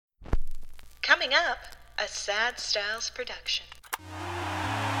Coming up, a Sad Styles production.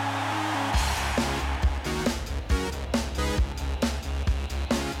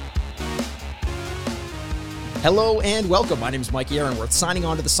 Hello and welcome. My name is Mikey Aaronworth, signing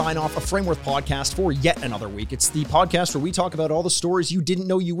on to the Sign Off, a Frameworth podcast for yet another week. It's the podcast where we talk about all the stories you didn't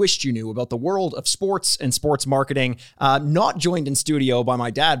know you wished you knew about the world of sports and sports marketing. Not joined in studio by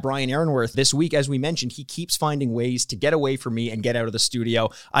my dad, Brian Aaronworth. This week, as we mentioned, he keeps finding ways to get away from me and get out of the studio.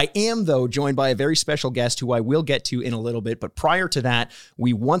 I am, though, joined by a very special guest who I will get to in a little bit. But prior to that,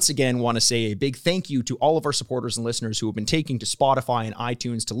 we once again want to say a big thank you to all of our supporters and listeners who have been taking to Spotify and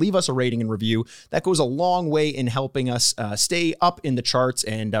iTunes to leave us a rating and review. That goes a long way in helping us stay up in the charts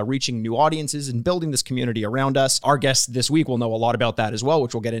and reaching new audiences and building this community around us. Our guest this week will know a lot about that as well,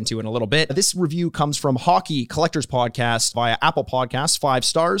 which we'll get into in a little bit. This review comes from Hockey Collectors Podcast via Apple Podcasts, 5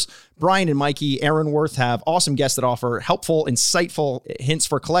 stars. Brian and Mikey Aaronworth have awesome guests that offer helpful, insightful hints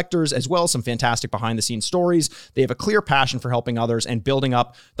for collectors, as well as some fantastic behind-the-scenes stories. They have a clear passion for helping others and building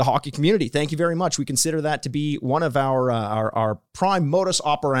up the hockey community. Thank you very much. We consider that to be one of our prime modus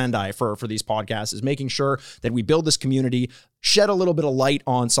operandi for these podcasts, is making sure that we build this community, shed a little bit of light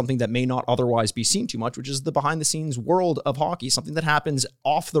on something that may not otherwise be seen too much, which is the behind-the-scenes world of hockey, something that happens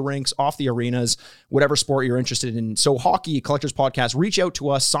off the rinks, off the arenas, whatever sport you're interested in. So Hockey Collectors Podcast, reach out to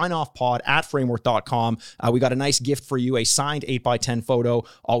us, signoffpod@frameworth.com. We got a nice gift for you, a signed 8x10 photo.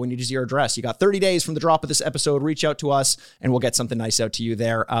 All we need is your address. You got 30 days from the drop of this episode. Reach out to us, and we'll get something nice out to you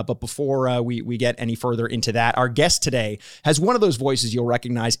there. But before we get any further into that, our guest today has one of those voices you'll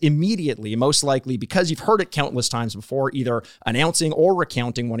recognize immediately, most likely because you've heard it countless times before, either announcing or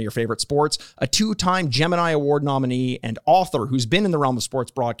recounting one of your favorite sports, a 2-time Gemini Award nominee and author who's been in the realm of sports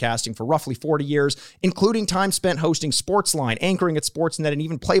broadcasting for roughly 40 years, including time spent hosting Sportsline, anchoring at Sportsnet, and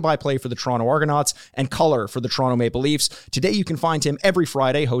even play-by-play for the Toronto Argonauts and color for the Toronto Maple Leafs. Today, you can find him every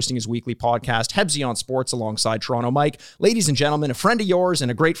Friday hosting his weekly podcast, Hebscher on Sports, alongside Toronto Mike. Ladies and gentlemen, a friend of yours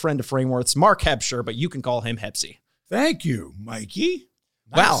and a great friend of Frameworth's, Mark Hebscher, but you can call him Hebsy. Thank you, Mikey.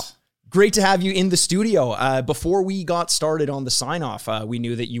 Nice. Wow. Great to have you in the studio. Before we got started on the sign-off, we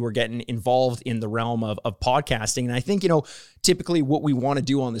knew that you were getting involved in the realm of podcasting. And I think, typically what we want to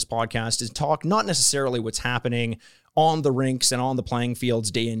do on this podcast is talk not necessarily what's happening on the rinks and on the playing fields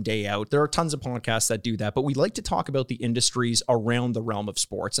day in, day out. There are tons of podcasts that do that, but we like to talk about the industries around the realm of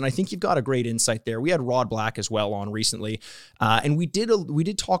sports. And I think you've got a great insight there. We had Rod Black as well on recently. And we did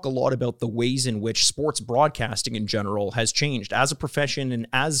talk a lot about the ways in which sports broadcasting in general has changed as a profession and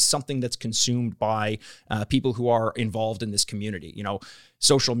as something that's consumed by people who are involved in this community.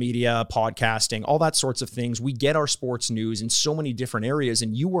 Social media, podcasting, all that sorts of things. We get our sports news in so many different areas.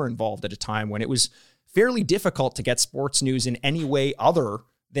 And you were involved at a time when it was fairly difficult to get sports news in any way other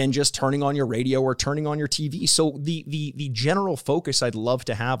than just turning on your radio or turning on your TV. So the general focus I'd love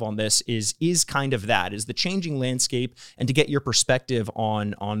to have on this is kind of that, is the changing landscape, and to get your perspective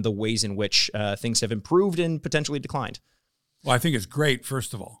on the ways in which things have improved and potentially declined. Well, I think it's great,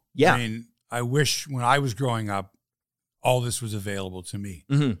 first of all. Yeah. I mean, I wish when I was growing up, all this was available to me.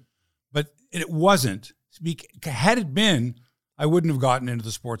 Mm-hmm. But it wasn't. Had it been, I wouldn't have gotten into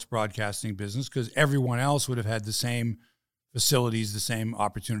the sports broadcasting business because everyone else would have had the same facilities, the same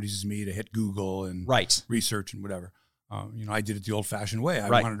opportunities as me to hit Google and research and whatever. I did it the old-fashioned way. I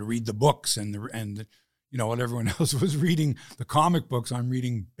wanted to read the books and while everyone else was reading the comic books, I'm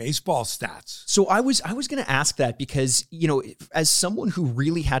reading baseball stats. So I was going to ask that because, as someone who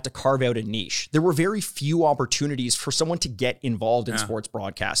really had to carve out a niche, there were very few opportunities for someone to get involved in sports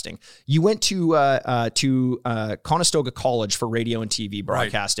broadcasting. You went to Conestoga College for radio and TV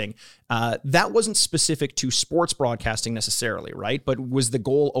broadcasting. Right. That wasn't specific to sports broadcasting necessarily, right? But was the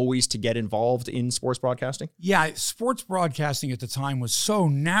goal always to get involved in sports broadcasting? Yeah, sports broadcasting at the time was so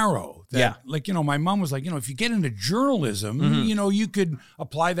narrow that, my mom was like, if you get into journalism, mm-hmm. You could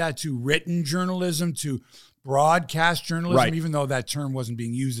apply that to written journalism, to broadcast journalism, even though that term wasn't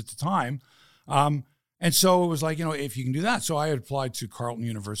being used at the time. And so it was like, if you can do that. So I had applied to Carleton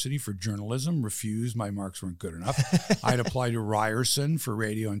University for journalism, refused. My marks weren't good enough. I had applied to Ryerson for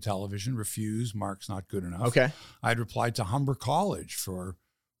radio and television, refused. Marks not good enough. Okay. I had applied to Humber College for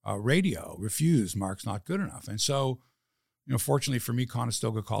radio, refused. Marks not good enough. And so, fortunately for me,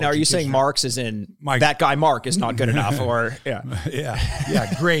 Conestoga College. Now, are you saying marks as in that guy Mark is not good enough, or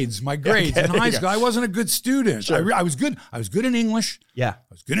grades. My grades in high school. I wasn't a good student. Sure. I was good. I was good in English. Yeah.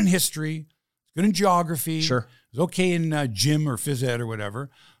 I was good in history. Good in geography. Sure. I was okay in gym or phys ed or whatever.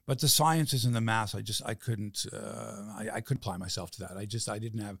 But the sciences and the maths, I couldn't apply myself to that. I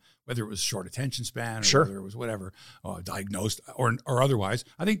didn't have, whether it was short attention span or whether it was whatever, diagnosed or otherwise.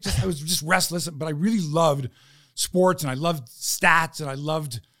 I think I was just restless, but I really loved sports and I loved stats and I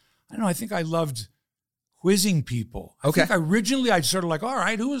loved I don't know, I think I loved quizzing people. I think originally I'd sort of like, all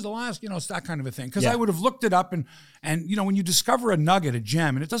right, who was the last, it's that kind of a thing. Because I would have looked it up and when you discover a nugget, a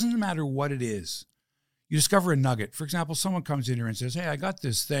gem, and it doesn't matter what it is, you discover a nugget. For example, someone comes in here and says, hey, I got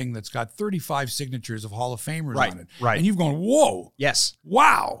this thing that's got 35 signatures of Hall of Famers on it. Right. And you've gone, whoa. Yes.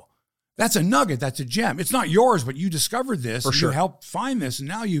 Wow. That's a nugget. That's a gem. It's not yours, but you discovered this. For sure. You helped find this. And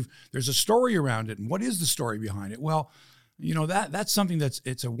now there's a story around it. And what is the story behind it? Well, that's something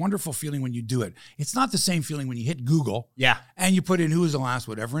it's a wonderful feeling when you do it. It's not the same feeling when you hit Google. Yeah. And you put in who was the last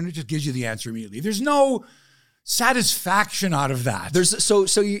whatever, and it just gives you the answer immediately. There's no satisfaction out of that.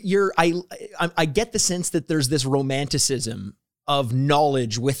 I get the sense that there's this romanticism of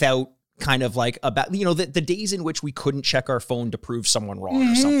knowledge without kind of like about, the days in which we couldn't check our phone to prove someone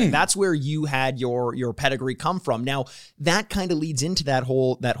wrong or something. That's where you had your pedigree come from. Now that kind of leads into that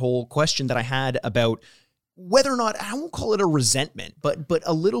whole question that I had about whether or not, I won't call it a resentment, but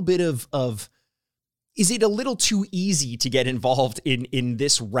a little bit of is it a little too easy to get involved in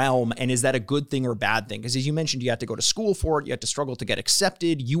this realm? And is that a good thing or a bad thing? Because as you mentioned, you had to go to school for it. You had to struggle to get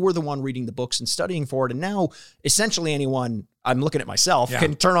accepted. You were the one reading the books and studying for it. And now essentially anyone, I'm looking at myself,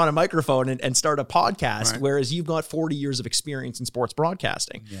 can turn on a microphone and start a podcast, whereas you've got 40 years of experience in sports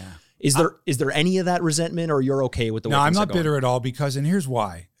broadcasting. Yeah. Is there any of that resentment, or you're okay with the way No, things I'm are not going? bitter at all, because, and here's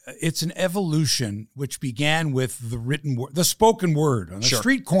why. It's an evolution which began with the written word, the spoken word on the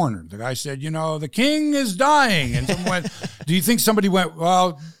street corner. The guy said, the king is dying. And someone went, do you think somebody went,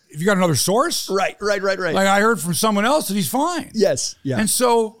 well, have you got another source? Right. Like I heard from someone else that he's fine. Yes. Yeah. And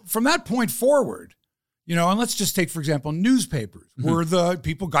so from that point forward, and let's just take, for example, newspapers, where the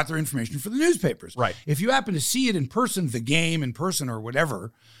people got their information for the newspapers. Right. If you happen to see it in person, the game in person or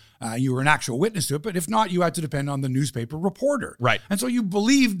whatever, you were an actual witness to it, but if not, you had to depend on the newspaper reporter. Right. And so you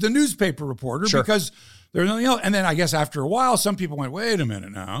believed the newspaper reporter because there's nothing else. And then I guess after a while, some people went, wait a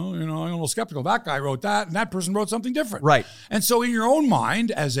minute now, I'm a little skeptical. That guy wrote that, and that person wrote something different. Right. And so in your own mind,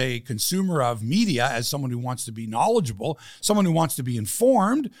 as a consumer of media, as someone who wants to be knowledgeable, someone who wants to be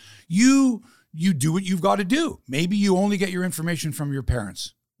informed, you do what you've got to do. Maybe you only get your information from your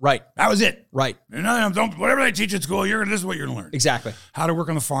parents. Right. That was it. Right. Whatever they teach at school, this is what you're going to learn. Exactly. How to work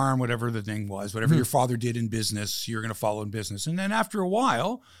on the farm, whatever the thing was, whatever your father did in business, you're going to follow in business. And then after a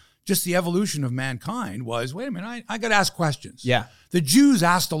while, just the evolution of mankind was, wait a minute, I got to ask questions. Yeah. The Jews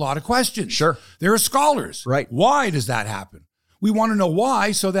asked a lot of questions. Sure. They're scholars. Right. Why does that happen? We want to know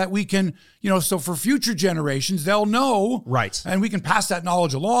why, so that we can, so for future generations, they'll know. Right. And we can pass that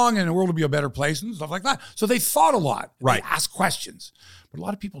knowledge along, and the world will be a better place and stuff like that. So they thought a lot. Right. They asked questions. But a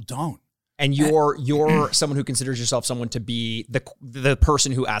lot of people don't. And you're someone who considers yourself someone to be the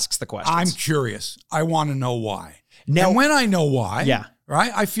person who asks the questions. I'm curious. I want to know why. Now, and when I know why,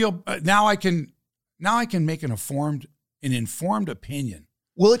 right, I feel now I can make an informed opinion.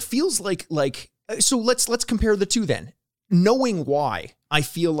 Well, it feels like so let's compare the two then. Knowing why, I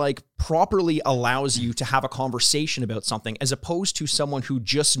feel like properly allows you to have a conversation about something, as opposed to someone who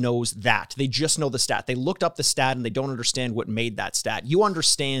just knows that. They just know the stat. They looked up the stat and they don't understand what made that stat. You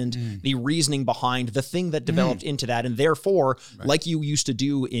understand the reasoning behind the thing that developed into that. And therefore, like you used to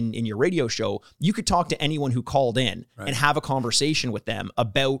do in your radio show, you could talk to anyone who called in and have a conversation with them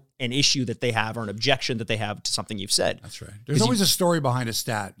about an issue that they have or an objection that they have to something you've said. That's right. There's always a story behind a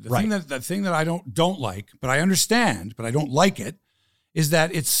stat. The thing that I don't like, but I understand, but I don't like it, is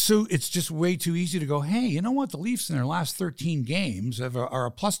that it's just way too easy to go, hey, you know what? The Leafs in their last 13 games are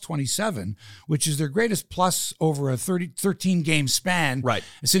a plus 27, which is their greatest plus over a 13 game span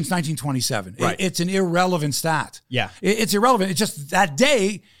since 1927. Right. It's an irrelevant stat. Yeah. It's irrelevant. It's just that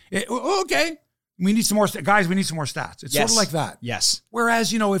day, okay, we need some more guys. We need some more stats. It's sort of like that. Yes.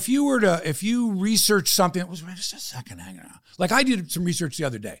 Whereas, if you research something, just a second, hang on. Like I did some research the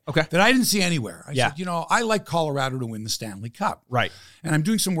other day that I didn't see anywhere. I said, I like Colorado to win the Stanley Cup. Right. And I'm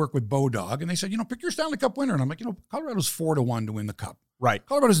doing some work with Bodog, and they said, pick your Stanley Cup winner. And I'm like, Colorado's 4-1 to win the cup. Right.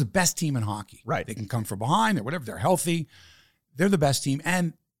 Colorado's the best team in hockey. Right. They can come from behind or whatever. They're healthy. They're the best team.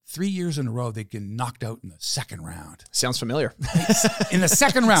 And 3 years in a row, they get knocked out in the second round. Sounds familiar. In the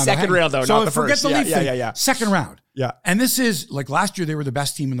second round. Second round, though, not the first. Forget the Leaf thing. Second round. Yeah. And this is, like last year, they were the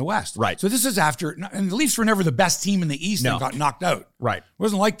best team in the West. Right. So this is after, and the Leafs were never the best team in the East and got knocked out. Right. It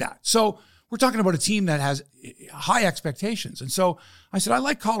wasn't like that. So we're talking about a team that has high expectations. And so I said, I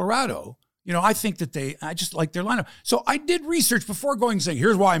like Colorado. I think that I just like their lineup. So I did research before going and saying,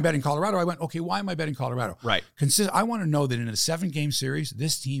 here's why I'm betting Colorado. I went, okay, why am I betting Colorado? Right. I want to know that in a 7-game series,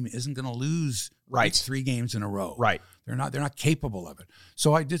 this team isn't going to lose 3 games in a row. Right. They're not capable of it.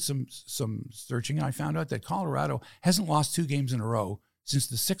 So I did some searching, and I found out that Colorado hasn't lost 2 games in a row since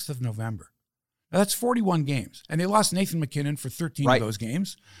the 6th of November. Now, that's 41 games. And they lost Nathan McKinnon for 13 of those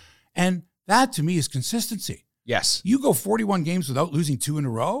games. And that to me is consistency. Yes. You go 41 games without losing 2 in a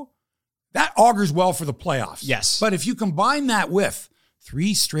row, that augurs well for the playoffs. Yes. But if you combine that with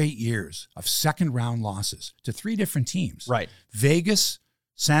 3 straight years of second round losses to 3 different teams, Right. Vegas,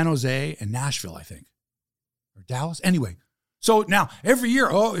 San Jose, and Nashville, I think, or Dallas. Anyway, so now every year,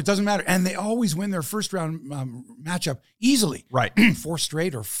 it doesn't matter. And they always win their first round matchup easily. Right. 4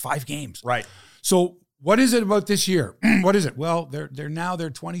 straight or 5 games. Right. So what is it about this year? What is it? Well, they're now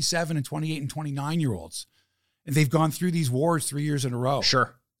 27 and 28 and 29-year-olds. And they've gone through these wars 3 years in a row.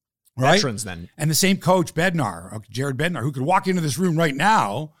 Sure. Right? Veterans then. And the same coach, Bednar, Jared Bednar, who could walk into this room right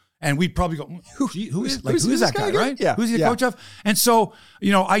now and we'd probably go, who is that guy, right? Yeah. Who's he the coach of? And so,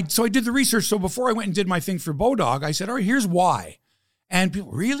 I did the research. So before I went and did my thing for Bodog, I said, all right, here's why. And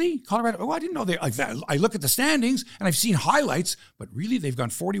people, really? Colorado? Oh, I didn't know they like that. I look at the standings and I've seen highlights, but really they've gone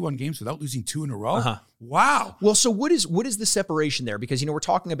 41 games without losing 2 in a row. Uh-huh. Wow. Well, so what is the separation there? Because, we're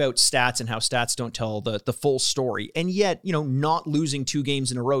talking about stats and how stats don't tell the full story. And yet, not losing 2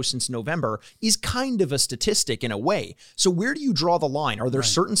 games in a row since November is kind of a statistic in a way. So where do you draw the line? Are there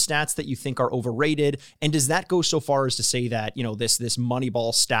certain stats that you think are overrated? And does that go so far as to say that, this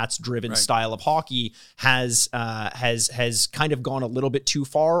Moneyball stats driven style of hockey has kind of gone a little bit too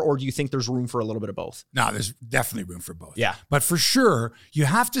far? Or do you think there's room for a little bit of both? No, there's definitely room for both. Yeah. But for sure, you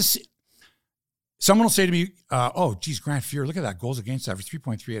have to see. Someone will say to me, Grant Fuhr, look at that. Goals against average,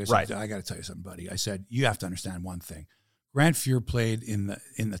 3.38. I said, I got to tell you something, buddy. I said, you have to understand one thing. Grant Fuhr played in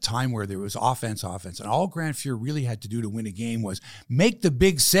the time where there was offense, and all Grant Fuhr really had to do to win a game was make the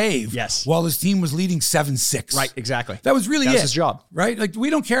big save while his team was leading 7-6. Right, exactly. That was really That's his job. Right? Like,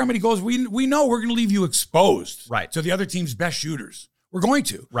 we don't care how many goals. We know we're going to leave you exposed to the other team's best shooters. We're going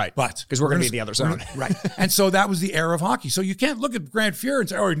to. Right. But because we're going to be in the other zone. Right. And so that was the era of hockey. So you can't look at Grant Fuhr and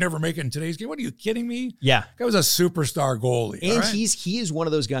say, he'd never make it in today's game. What are you kidding me? Yeah. That was a superstar goalie. And he is one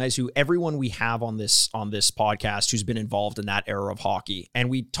of those guys who everyone we have on this podcast who's been involved in that era of hockey. And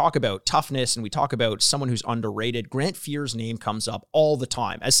we talk about toughness and we talk about someone who's underrated. Grant Fuhr's name comes up all the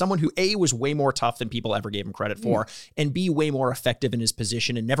time as someone who A, was way more tough than people ever gave him credit for, and B, way more effective in his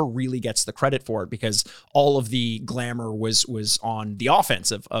position and never really gets the credit for it because all of the glamour was on the offense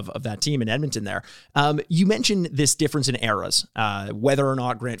of that team in Edmonton there. You mentioned this difference in eras, whether or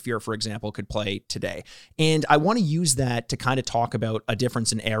not Grant Fuhr, for example, could play today. And I want to use that to kind of talk about a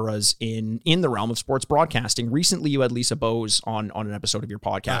difference in eras in the realm of sports broadcasting. Recently, you had Lisa Bowes on an episode of your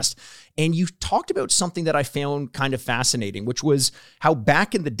podcast, and you talked about something that I found kind of fascinating, which was how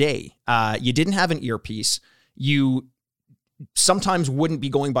back in the day, you didn't have an earpiece. You sometimes wouldn't be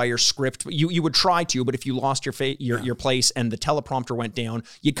going by your script. You would try to, but if you lost your place and the teleprompter went down,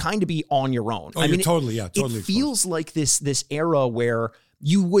 you'd kind of be on your own. Oh, totally. It feels like this era where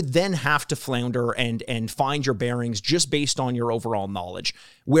you would then have to flounder and find your bearings just based on your overall knowledge.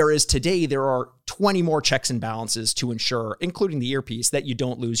 Whereas today there are 20 more checks and balances to ensure, including the earpiece, that you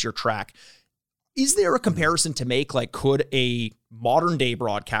don't lose your track. Is there a comparison to make? Like, could a modern day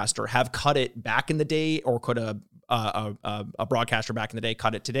broadcaster have cut it back in the day, or could a broadcaster back in the day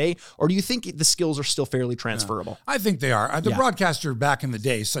cut it today? Or do you think the skills are still fairly transferable? I think they are. The broadcaster back in the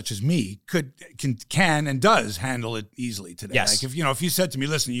day, such as me, can and does handle it easily today. Yes. Like if you said to me,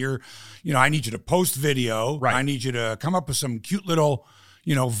 listen, I need you to post video. Right. I need you to come up with some cute little,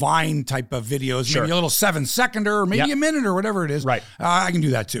 Vine type of videos, Sure. maybe a little 7-seconder, or maybe a minute or whatever it is. Right. I can do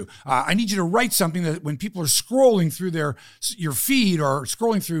that too. I need you to write something that when people are scrolling through your feed or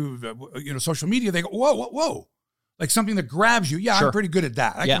scrolling through, social media, they go, whoa. Like something that grabs you. Yeah, Sure. I'm pretty good at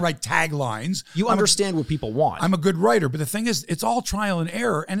that. I can write taglines. You understand what people want. I'm a good writer, but the thing is, it's all trial and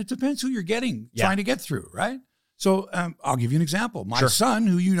error, and it depends who you're trying to get through, right? So I'll give you an example. My son,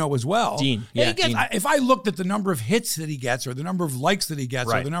 who you know as well, Dean. Dean. Dean. If I looked at the number of hits that he gets, or the number of likes that he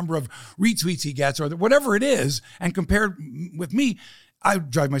gets, or the number of retweets he gets, or whatever it is, and compared with me, I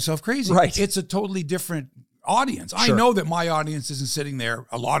would drive myself crazy. Right. It's a totally different audience. Sure. I know that my audience isn't sitting there,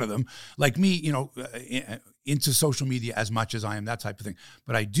 a lot of them, like me, into social media as much as I am, that type of thing.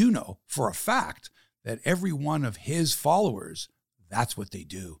 But I do know for a fact that every one of his followers, that's what they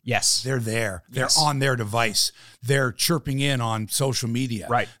do. Yes. They're there. They're on their device. They're chirping in on social media.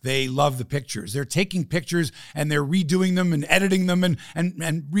 Right. They love the pictures. They're taking pictures and they're redoing them and editing them and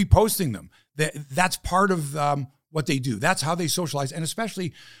reposting them. That's part of what they do. That's how they socialize. And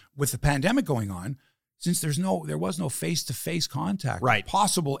especially with the pandemic going on, since there was no face-to-face contact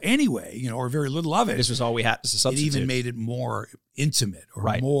possible anyway, or very little of it. This was all we had as a substitute. It even made it more intimate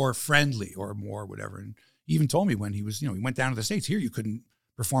or more friendly or more whatever. And he even told me when he was, he went down to the States, here you couldn't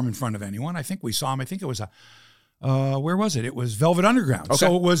perform in front of anyone. I think we saw him. I think it was where was it? It was Velvet Underground. Okay.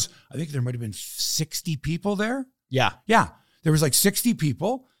 So it was, I think there might have been 60 people there. Yeah. Yeah. There was like 60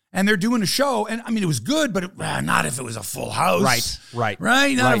 people. And they're doing a show, and I mean, it was good, but not if it was a full house. Right.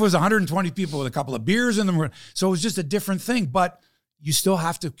 Not if it was 120 people with a couple of beers in them. So it was just a different thing, but you still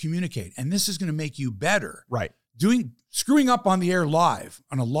have to communicate. And this is going to make you better. Right. Screwing up on the air live,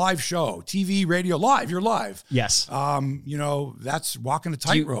 on a live show, TV, radio, live, you're live. Yes. That's walking a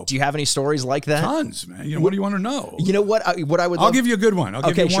tightrope. Do you have any stories like that? Tons, man. What do you want to know? You know what? I'll give you a good one.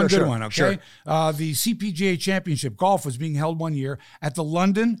 I'll give you one good one, okay? Sure. The CPGA Championship Golf was being held one year at the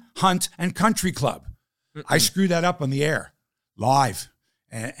London Hunt and Country Club. I screwed that up on the air, live.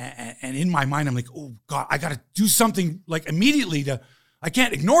 And in my mind, I'm like, oh, God, I got to do something like immediately I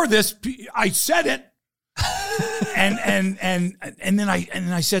can't ignore this. I said it. and then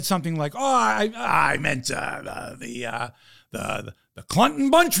I said something like, "Oh, I meant the Clunton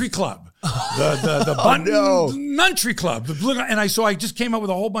Buntry Club, the Buntry Club." And I just came up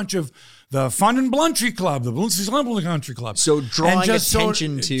with a whole bunch of the Fun and Bluntry Club, the Bluntry Country Club. So drawing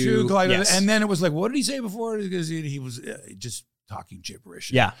attention to yes. And then it was like, what did he say before? Because he was just talking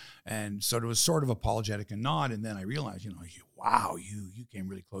gibberish. Yeah. And so it was sort of apologetic and nod. And then I realized, wow, you came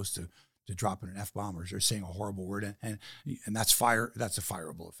really close to dropping an F-bomb or saying a horrible word, and that's that's a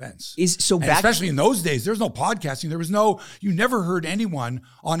fireable offense. Especially in those days, there's no podcasting. You never heard anyone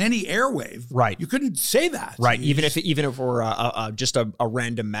on any airwave. Right. You couldn't say that. Right. Even if it were just a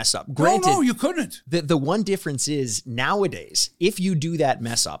random mess up. Granted, no, you couldn't. The one difference is nowadays, if you do that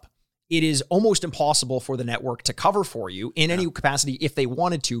mess up, it is almost impossible for the network to cover for you in any capacity if they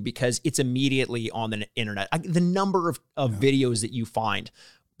wanted to, because it's immediately on the internet. The number of videos that you find,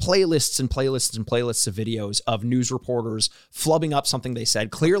 playlists and playlists and playlists of videos of news reporters flubbing up something they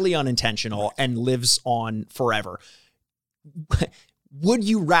said, clearly unintentional, and lives on forever. Would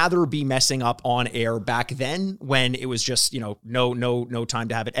you rather be messing up on air back then when it was just, no time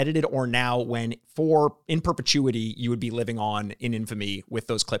to have it edited, or now when in perpetuity you would be living on in infamy with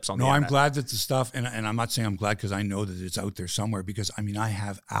those clips on the internet? I'm glad that the stuff, and I'm not saying I'm glad because I know that it's out there somewhere, because I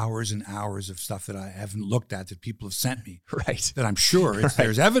have hours and hours of stuff that I haven't looked at that people have sent me. Right. That I'm sure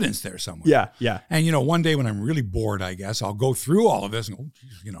there's evidence there somewhere. Yeah, yeah. And, one day when I'm really bored, I guess, I'll go through all of this and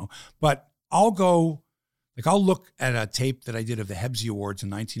go, but I'll look at a tape that I did of the Hebscher Awards in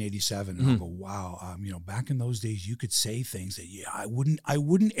 1987, and I'll go, wow, back in those days, you could say things that, I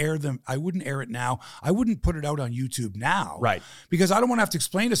wouldn't air them. I wouldn't air it now. I wouldn't put it out on YouTube now. Right. Because I don't want to have to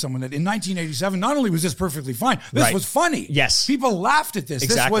explain to someone that in 1987, not only was this perfectly fine, this was funny. Yes. People laughed at this.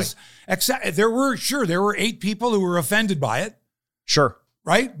 Exactly. There were 8 people who were offended by it. Sure.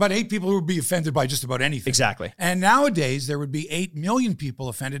 Right? But 8 people who would be offended by just about anything. Exactly. And nowadays, there would be 8 million people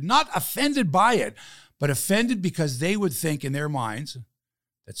offended, not offended by it, but offended because they would think in their minds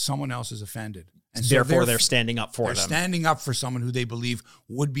that someone else is offended. And so therefore, they're standing up for them. They're standing up for someone who they believe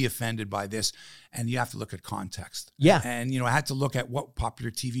would be offended by this. And you have to look at context. Yeah. And, I had to look at what popular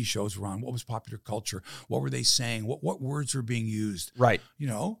TV shows were on, what was popular culture, what were they saying, what words were being used. Right.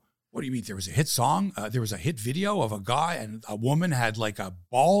 What do you mean? There was a hit song. There was a hit video of a guy and a woman had like a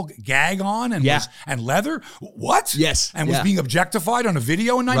ball gag on and leather. What? Yes. And was being objectified on a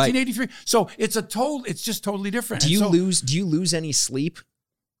video in 1983. Right. So it's just totally different. Do you lose any sleep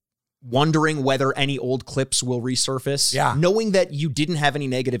wondering whether any old clips will resurface? Yeah. Knowing that you didn't have any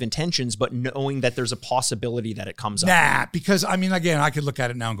negative intentions, but knowing that there's a possibility that it comes up. Nah, because again, I could look at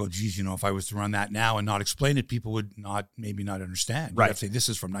it now and go, geez, if I was to run that now and not explain it, people would maybe not understand. Right. You have to say, this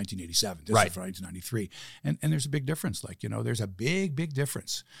is from 1987. This is from 1993. And there's a big difference. There's a big, big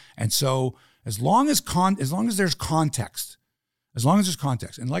difference. And so as long as there's context,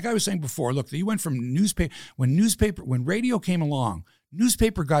 and like I was saying before, look, you went from when radio came along,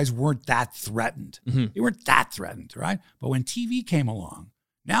 newspaper guys weren't that threatened. Mm-hmm. They weren't that threatened, right? But when TV came along,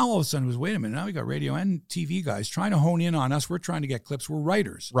 now all of a sudden it was, wait a minute, now we got radio and TV guys trying to hone in on us. We're trying to get clips. We're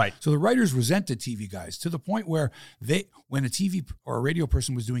writers. Right. So the writers resented TV guys to the point where when a TV or a radio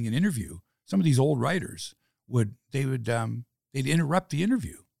person was doing an interview, some of these old writers they'd interrupt the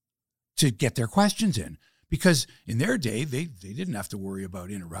interview to get their questions in. Because in their day, they didn't have to worry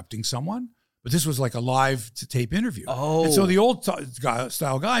about interrupting someone. But this was like a live to tape interview. Oh. And so the old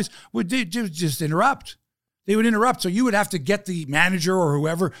style guys would just interrupt. They would interrupt. So you would have to get the manager or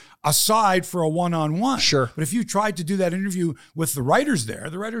whoever aside for a one-on-one. Sure. But if you tried to do that interview with the writers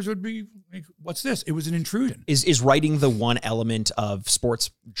there, the writers would be like, what's this? It was an intrusion. Is writing the one element of sports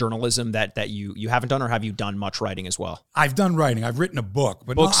journalism that you haven't done, or have you done much writing as well? I've done writing. I've written a book,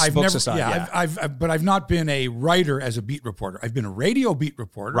 but books aside, I've not been a writer as a beat reporter. I've been a radio beat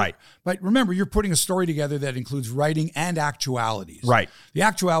reporter. Right. But remember, you're putting a story together that includes writing and actualities. Right. The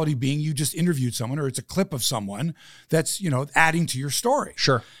actuality being you just interviewed someone, or it's a clip of someone that's, adding to your story.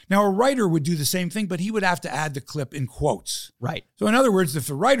 Sure. Now, a writer would do the same thing, but he would have to add the clip in quotes. Right. So in other words, if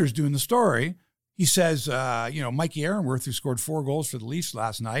the writer's doing the story, he says, Mikey Aaronworth, who scored 4 goals for the Leafs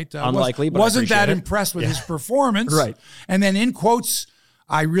last night, unlikely, but wasn't that it. impressed with his performance. Right. And then in quotes,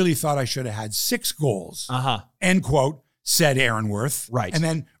 I really thought I should have had 6 goals. End quote, said Aaronworth. Right. And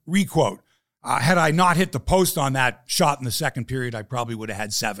then requote. Had I not hit the post on that shot in the second period, I probably would have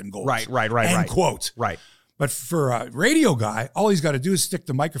had 7 goals. Right. End quote. Right. But for a radio guy, all he's got to do is stick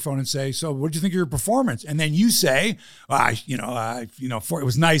the microphone and say, "So, what did you think of your performance?" And then you say, "It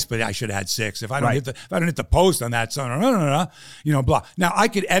was nice, but I should have had 6. If I don't hit the post on that, so blah." Now I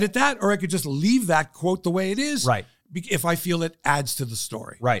could edit that, or I could just leave that quote the way it is. Right. If I feel it adds to the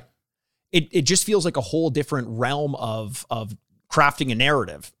story. Right. It just feels like a whole different realm of crafting a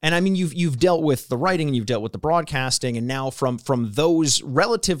narrative. And I mean, you've dealt with the writing and you've dealt with the broadcasting, and now from those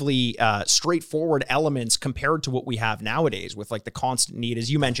relatively straightforward elements compared to what we have nowadays with like the constant need,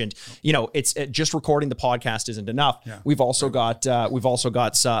 as you mentioned, it's just recording the podcast isn't enough. Yeah. We've got to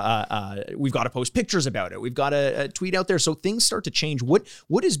post pictures about it. We've got to tweet out there. So things start to change. What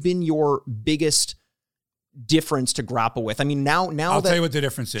has been your biggest difference to grapple with? I mean, now I'll tell you what the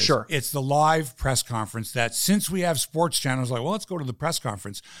difference is. Sure. It's the live press conference that, since we have sports channels, like, well, let's go to the press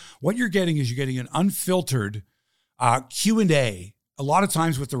conference. What you're getting is an unfiltered Q&A, a lot of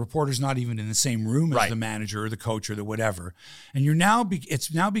times with the reporters not even in the same room as the manager or the coach or the whatever. And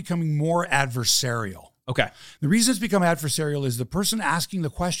it's now becoming more adversarial. Okay. The reason it's become adversarial is the person asking the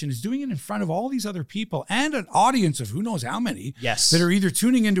question is doing it in front of all these other people and an audience of who knows how many that are either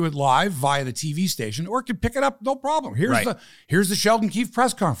tuning into it live via the TV station or can pick it up, no problem. Here's the Sheldon Keefe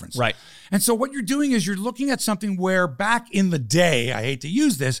press conference. Right. And so what you're doing is you're looking at something where back in the day, I hate to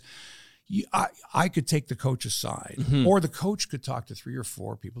use this, I could take the coach aside, or the coach could talk to 3 or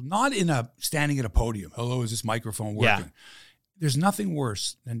 4 people, not standing at a podium. Hello, is this microphone working? Yeah. There's nothing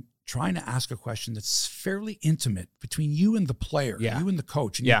worse than trying to ask a question that's fairly intimate between you and the player, you and the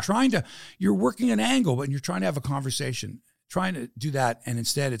coach. And you're working an angle, but you're trying to have a conversation, trying to do that. And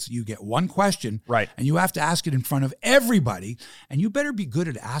instead you get one question, and you have to ask it in front of everybody. And you better be good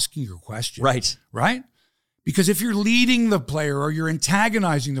at asking your question. Right? Because if you're leading the player or you're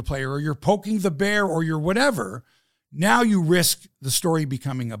antagonizing the player or you're poking the bear or you're whatever, now you risk the story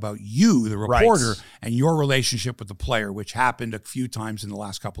becoming about you, the reporter, and your relationship with the player, which happened a few times in the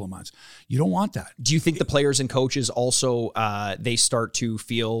last couple of months. You don't want that. Do you think the players and coaches also, they start to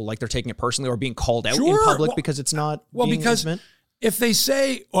feel like they're taking it personally or being called out in public because it's not because intimate? If they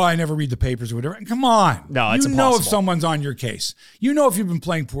say, I never read the papers or whatever, come on. No, it's impossible. You know if someone's on your case. You know if you've been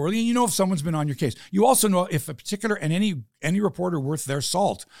playing poorly, and you know if someone's been on your case. You also know if a particular, and any reporter worth their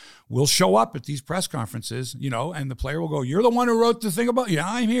salt will show up at these press conferences, and the player will go, "You're the one who wrote the thing about," "Yeah,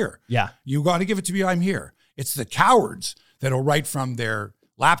 I'm here." Yeah. You got to give it to me, I'm here. It's the cowards that'll write from their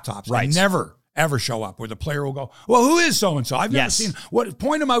laptops and never, ever show up, where the player will go, "Well, who is so-and-so? I've never seen him.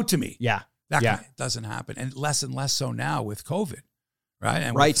 Point him out to me." Yeah. That doesn't happen. And less so now with COVID. Right.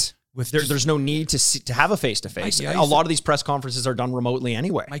 And there's no need to have a face-to-face. A lot of these press conferences are done remotely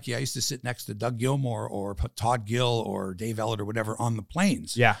anyway. Mikey, I used to sit next to Doug Gilmour or Todd Gill or Dave Ellett or whatever on the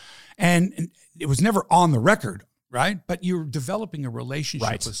planes. Yeah. And it was never on the record, right? But you're developing a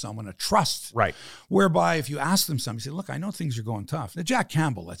relationship with someone, a trust. Right. Whereby if you ask them something, you say, "Look, I know things are going tough." Now, Jack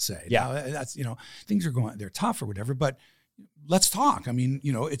Campbell, let's say. Yeah. Now, that's, things are going, they're tough or whatever, but let's talk. I mean,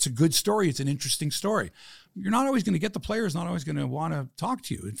 it's a good story. It's an interesting story. You're not always going to get the players, not always going to want to talk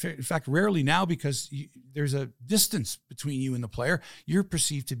to you. In fact, rarely now, because there's a distance between you and the player, you're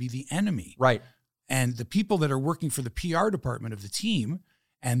perceived to be the enemy. Right. And the people that are working for the PR department of the team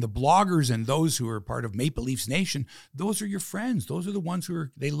and the bloggers and those who are part of Maple Leafs Nation, those are your friends. Those are the ones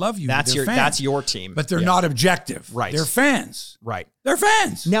they love you. That's your team. But they're not objective. Right. They're fans. Right. They're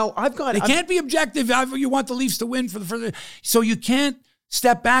fans. Now, they can't be objective. You want the Leafs to win so you can't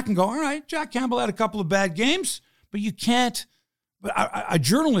step back and go, "All right, Jack Campbell had a couple of bad games," but you can't. But a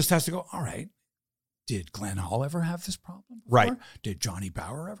journalist has to go, "All right, did Glenn Hall ever have this problem before? Right. Did Johnny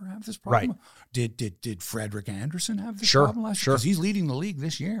Bauer ever have this problem? Right. Did Frederick Anderson have this problem last year? Because he's leading the league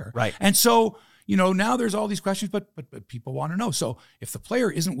this year. Right. And so, now there's all these questions, but people want to know. So if the player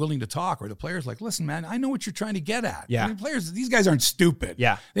isn't willing to talk, or the player's like, "Listen, man, I know what you're trying to get at." Yeah. I mean, these guys aren't stupid.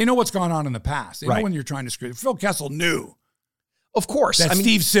 Yeah. They know what's gone on in the past. They know when you're trying to screw. Phil Kessel knew. Of course. That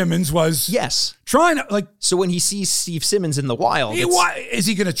Steve Simmons was trying to, like. So when he sees Steve Simmons in the wild, is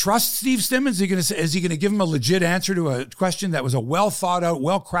he going to trust Steve Simmons? Is he going to give him a legit answer to a question that was a well thought out,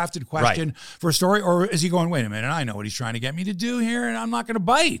 well crafted question for a story? Or is he going, wait a minute, I know what he's trying to get me to do here, and I'm not going to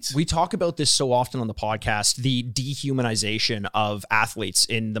bite? We talk about this so often on the podcast, the dehumanization of athletes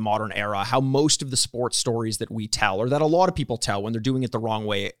in the modern era, how most of the sports stories that we tell, or that a lot of people tell when they're doing it the wrong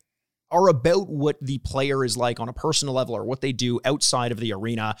way, are about what the player is like on a personal level or what they do outside of the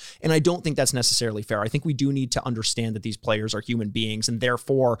arena. And I don't think that's necessarily fair. I think we do need to understand that these players are human beings and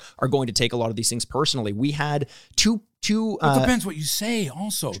therefore are going to take a lot of these things personally. We had two. It depends what you say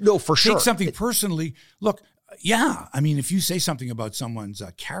also. No, for sure. Take something personally. Look, I mean, if you say something about someone's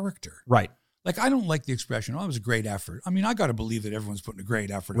character. Right. Like, I don't like the expression, it was a great effort. I mean, I got to believe that everyone's putting a great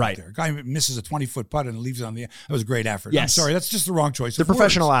effort out there. A guy misses a 20-foot putt and leaves it on the end. That was a great effort. Yes. I'm sorry, that's just the wrong choice. They're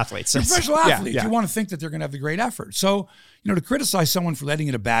professional athletes. They're professional athletes. You want to think that they're going to have the great effort. So, to criticize someone for letting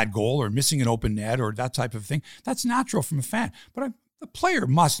in a bad goal or missing an open net or that type of thing, that's natural from a fan. But the player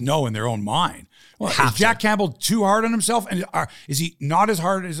must know in their own mind. Well, is Jack Campbell too hard on himself, and is he not as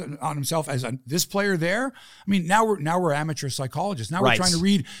hard on himself as this player there? I mean, now we're amateur psychologists. Now we're trying to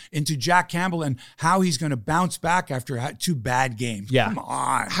read into Jack Campbell and how he's going to bounce back after 2 bad games. Yeah. Come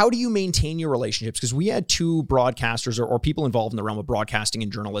on. How do you maintain your relationships? Because we had 2 broadcasters or people involved in the realm of broadcasting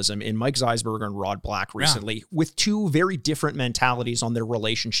and journalism in Mike Zeisberger and Rod Black recently with 2 very different mentalities on their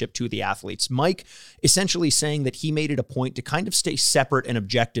relationship to the athletes. Mike essentially saying that he made it a point to kind of stay separate and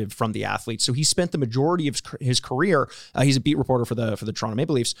objective from the athletes. So he spent the majority of his career, he's a beat reporter for the Toronto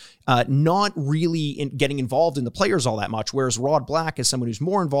Maple Leafs, not really getting involved in the players all that much. Whereas Rod Black is someone who's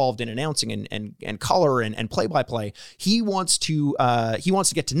more involved in announcing and color and play-by-play. He wants to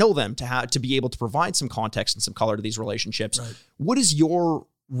get to know them to be able to provide some context and some color to these relationships. Right. What is your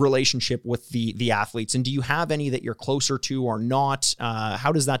relationship with the athletes, and do you have any that you're closer to or not?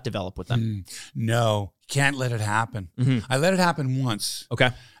 How does that develop with them? No, can't let it happen. I let it happen once.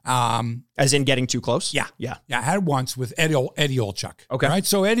 Okay. As in getting too close? Yeah. I had it once with Eddie Olchuk. Okay. Right.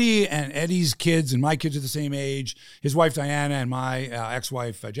 So Eddie's kids and my kids are the same age. His wife Diana and my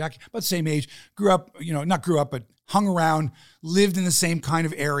ex-wife Jackie, about the same age. Not grew up, but hung around, lived in the same kind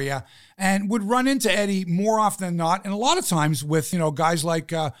of area, and would run into Eddie more often than not. And a lot of times with, guys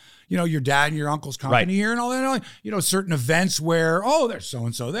like, your dad and your uncle's company here and all that, certain events where, there's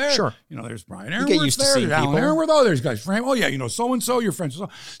so-and-so there. Sure. There's Brian Aaronworth. You get used to seeing people. Aaronworth. There's guys, Frank. So-and-so, your friends.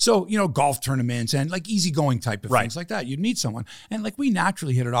 So, golf tournaments and like easygoing type of things like that. You'd meet someone. And like we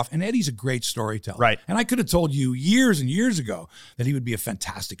naturally hit it off. And Eddie's a great storyteller. Right. And I could have told you years and years ago that he would be a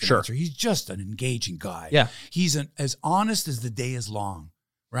fantastic announcer. He's just an engaging guy. Yeah. He's as honest as the day is long.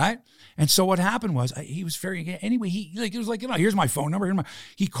 Right. And so what happened was he was very, anyway, it was like, here's my phone number.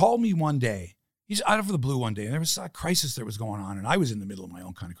 He called me one day. He's out of the blue one day, and there was a crisis that was going on, and I was in the middle of my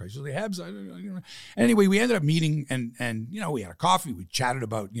own kind of crisis. The Hebs, anyway, we ended up meeting, and we had a coffee. We chatted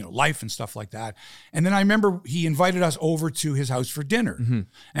about life and stuff like that. And then I remember he invited us over to his house for dinner,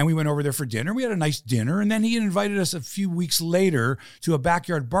 and we went over there for dinner. We had a nice dinner, and then he invited us a few weeks later to a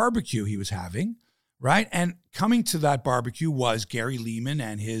backyard barbecue he was having, right? And coming to that barbecue was Gary Lehman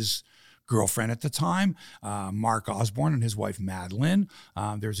and his girlfriend at the time, Mark Osborne and his wife, Madeline.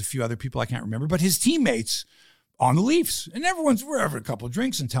 There's a few other people I can't remember, but his teammates on the Leafs. And we're having a couple of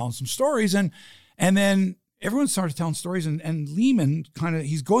drinks and telling some stories. And then everyone started telling stories. And Lehman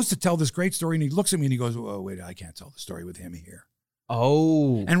he goes to tell this great story, and he looks at me and he goes, oh, wait, I can't tell the story with him here.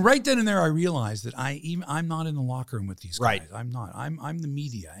 Oh. And right then and there, I realized that I'm not in the locker room with these guys. Right. I'm not. I'm the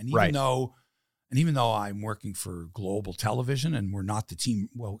media. And even though I'm working for Global Television and we're not the team,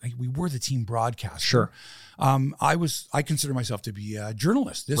 we were the team broadcaster. Sure. I consider myself to be a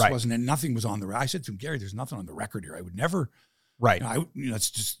journalist. This wasn't, and nothing was on the record. I said to him, Gary, there's nothing on the record here. I would never. Right. It's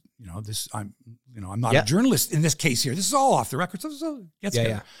just, this, I'm not a journalist in this case here. This is all off the record. So it gets good.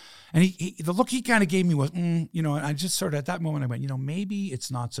 Yeah. And the look he kind of gave me was, and I just sort of at that moment I went, maybe it's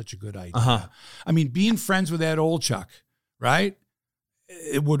not such a good idea. Uh-huh. I mean, being friends with Ed Olchuk, right?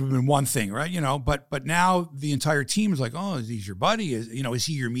 It would have been one thing, right? But now the entire team is like, oh, is he your buddy? Is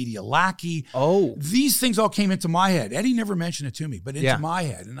he your media lackey? Oh, these things all came into my head. Eddie never mentioned it to me, but into my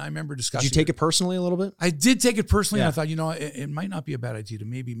head. And I remember discussing. Did you take it personally a little bit? I did take it personally. And I thought, it might not be a bad idea to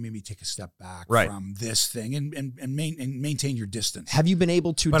maybe take a step back from this thing and maintain your distance. Have you been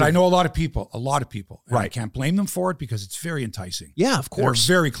able to? But I know a lot of people. And I can't blame them for it because it's very enticing. Yeah, of course.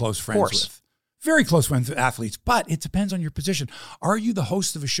 They're very close friends with. very close friends with athletes, but it depends on your position. Are you the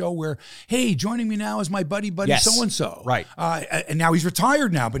host of a show where, hey, joining me now is my buddy Yes. so-and-so. Right. And now he's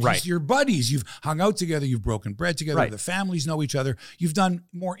retired now, but Right. he's your buddies. You've hung out together. You've broken bread together. Right. The families know each other. You've done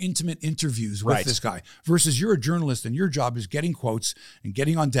more intimate interviews with Right. this guy versus you're a journalist and your job is getting quotes and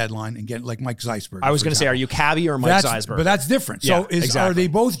getting on deadline and getting like Mike Zeisberg. I was going to say, are you Cabby or Mike Zeisberg? But that's different. Yeah, So are exactly. they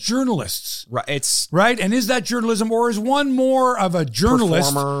both journalists? Right. It's Right? And is that journalism, or is one more of a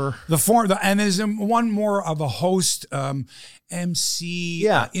journalist? Performer. And is one more of a host, MC,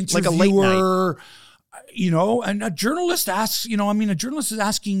 Yeah, interviewer? like a late night. And a journalist asks, a journalist is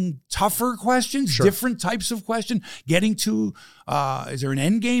asking tougher questions, Sure. different types of question, getting to, is there an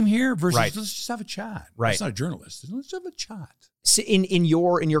end game here versus Right. let's just have a chat. Right. It's not a journalist. Let's have a chat. So in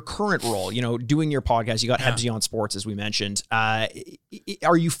your current role, doing your podcast, you got Hebscher on Sports, as we mentioned. Are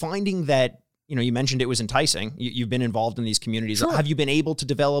you finding that, you mentioned it was enticing. You've been involved in these communities. Sure. Have you been able to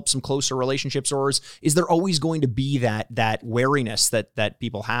develop some closer relationships, or is there always going to be that wariness that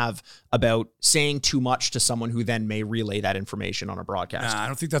people have about saying too much to someone who then may relay that information on a broadcast? I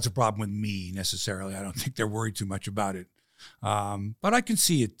don't think that's a problem with me necessarily. I don't think they're worried too much about it. But I can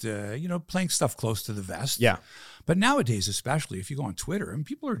see it, playing stuff close to the vest. Yeah. But nowadays, especially if you go on Twitter, and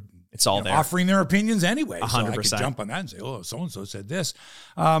people are It's all there. offering their opinions anyway. So I 100%. could jump on that and say, oh, so-and-so said this.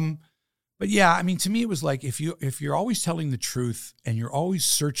 But yeah, I mean, to me, it was like if you're always telling the truth and you're always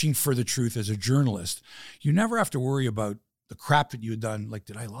searching for the truth as a journalist, you never have to worry about the crap that you had done. Like,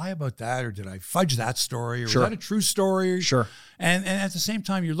 did I lie about that, or did I fudge that story, or Sure. was that a true story? Sure. And at the same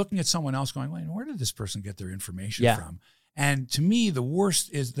time, you're looking at someone else going, wait, where did this person get their information Yeah. from? And to me, the worst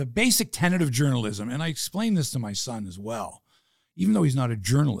is the basic tenet of journalism. And I explain this to my son as well. Even though he's not a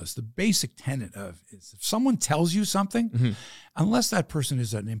journalist, the basic tenet of is if someone tells you something, unless that person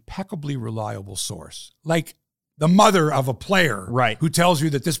is an impeccably reliable source, like the mother of a player, Right. who tells you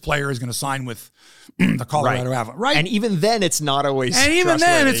that this player is going to sign with the Colorado Avalanche, right? And even then, it's not always. And even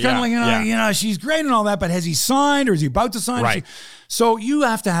then, it's kind of trustworthy. like, she's great and all that, but has he signed, or is he about to sign? Right. So you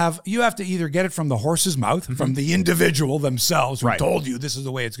have to either get it from the horse's mouth, from the individual themselves who Right. told you this is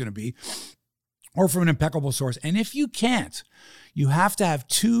the way it's going to be, or from an impeccable source. And if you can't, you have to have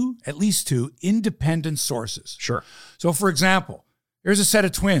at least two independent sources. Sure. So for example, here's a set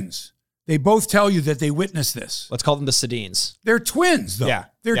of twins. They both tell you that they witnessed this. Let's call them the Sedines. They're twins, though. Yeah,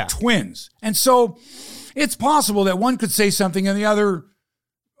 They're yeah. twins. And so it's possible that one could say something and the other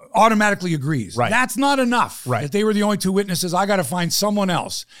automatically agrees. Right. That's not enough. Right. That they were the only two witnesses. I got to find someone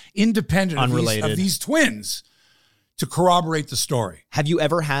else, independent Unrelated. of these twins, to corroborate the story. Have you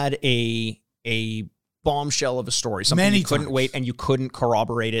ever had a bombshell of a story, something Many you couldn't times. wait and you couldn't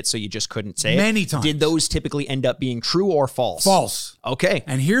corroborate it, so you just couldn't say it? Many times. Did those typically end up being true or false? False. Okay.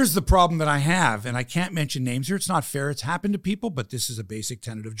 And here's the problem that I have, and I can't mention names here. It's not fair. It's happened to people, but this is a basic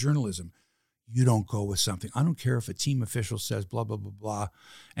tenet of journalism. You don't go with something. I don't care if a team official says blah, blah, blah, blah,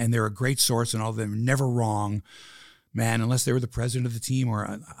 and they're a great source and all of them are never wrong. Man, unless they were the president of the team or,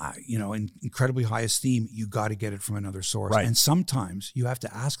 in incredibly high esteem, you got to get it from another source. Right. And sometimes you have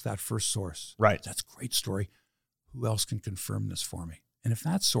to ask that first source. Right. That's a great story. Who else can confirm this for me? And if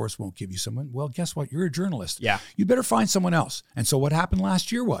that source won't give you someone, well, guess what? You're a journalist. Yeah. You better find someone else. And so what happened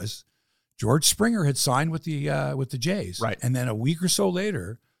last year was George Springer had signed with the Jays. Right. And then a week or so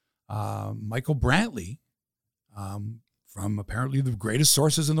later, Michael Brantley, from apparently the greatest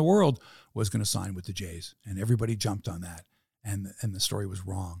sources in the world, was going to sign with the Jays. And everybody jumped on that. And the story was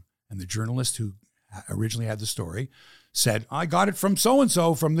wrong. And the journalist who originally had the story said, I got it from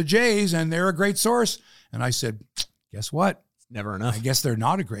so-and-so from the Jays, and they're a great source. And I said, guess what? Never enough. I guess they're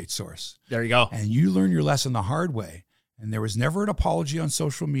not a great source. There you go. And you learn your lesson the hard way. And there was never an apology on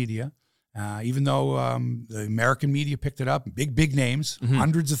social media, even though the American media picked it up, big names,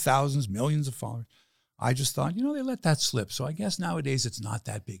 hundreds of thousands, millions of followers. I just thought, they let that slip. So I guess nowadays it's not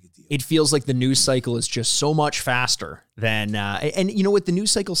that big a deal. It feels like the news cycle is just so much faster than, and you know what? The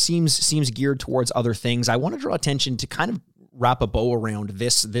news cycle seems geared towards other things. I want to draw attention to kind of wrap a bow around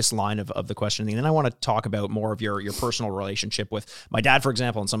this line of the questioning. And then I want to talk about more of your personal relationship with my dad, for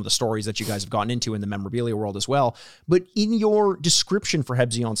example, and some of the stories that you guys have gotten into in the memorabilia world as well. But in your description for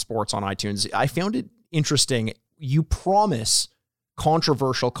Hebscher on Sports on iTunes, I found it interesting. You promise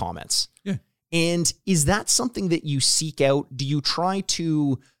controversial comments. Yeah. And is that something that you seek out? Do you try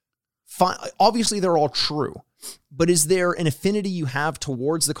to find, obviously they're all true, but is there an affinity you have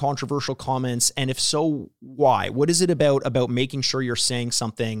towards the controversial comments? And if so, why? What is it about making sure you're saying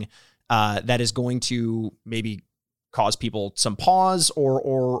something that is going to maybe cause people some pause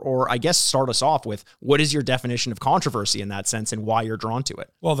or I guess start us off with what is your definition of controversy in that sense and why you're drawn to it?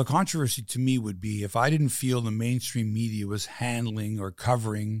 Well, the controversy to me would be if I didn't feel the mainstream media was handling or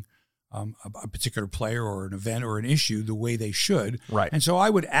covering a particular player or an event or an issue the way they should. Right. And so I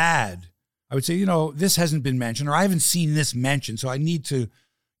would say, this hasn't been mentioned, or I haven't seen this mentioned, so I need to,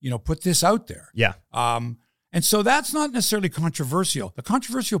 put this out there. Yeah. And so that's not necessarily controversial. The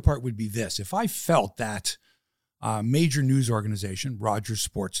controversial part would be this. If I felt that major news organization, Rogers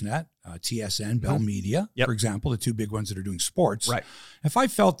Sportsnet, TSN, Bell Media, for example, the two big ones that are doing sports. Right. If I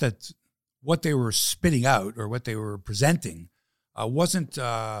felt that what they were spitting out or what they were presenting wasn't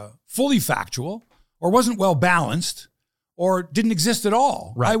fully factual or wasn't well balanced or didn't exist at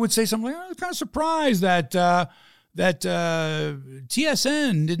all, I would say something like, I'm kind of surprised that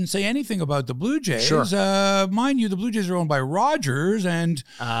TSN didn't say anything about the Blue Jays. Sure. Mind you, the Blue Jays are owned by Rogers. And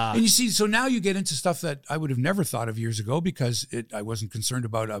you see, so now you get into stuff that I would have never thought of years ago because I wasn't concerned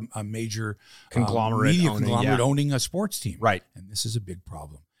about a major conglomerate media owning, conglomerate owning a sports team. Right. And this is a big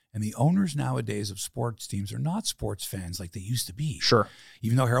problem. And the owners nowadays of sports teams are not sports fans like they used to be. Sure.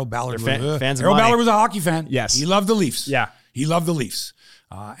 Even though Harold Ballard fans Harold Ballard was a hockey fan. Yes. He loved the Leafs. Yeah. He loved the Leafs.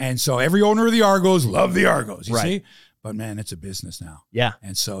 And so every owner of the Argos loved the Argos, you Right. see? But man, it's a business now. Yeah.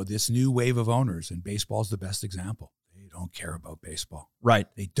 And so this new wave of owners, and baseball's the best example. They don't care about baseball. Right.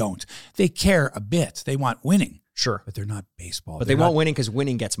 They don't. They care a bit. They want winning. Sure. But they're not baseball. But they want winning because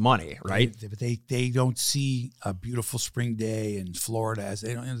winning gets money, right? They don't see a beautiful spring day in Florida as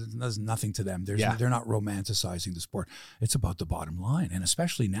there's nothing to them. They're not romanticizing the sport. It's about the bottom line. And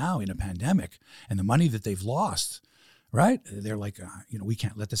especially now in a pandemic and the money that they've lost, right? They're like, we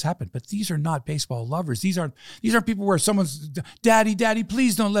can't let this happen. But these are not baseball lovers. These aren't people where someone's, Daddy,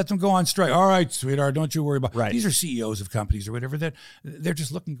 please don't let them go on strike. All right, sweetheart, don't you worry about it. Right. These are CEOs of companies or whatever. They're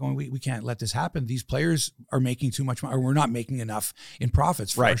just looking, going, we can't let this happen. These players are making too much money, or we're not making enough in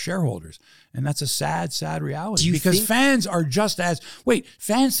profits for our shareholders. And that's a sad, sad reality. Because fans are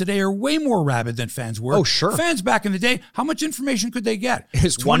fans today are way more rabid than fans were. Oh, sure. Fans back in the day, how much information could they get?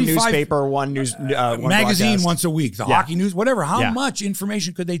 It's one newspaper, one news one magazine broadcast. once a week, hockey news, whatever. How much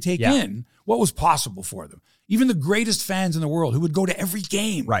information could they take in? What was possible for them? Even the greatest fans in the world who would go to every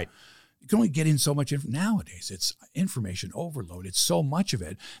game. Right. You can only get in so much. Nowadays, it's information overload. It's so much of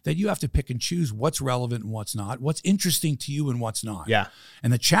it that you have to pick and choose what's relevant and what's not, what's interesting to you and what's not. Yeah.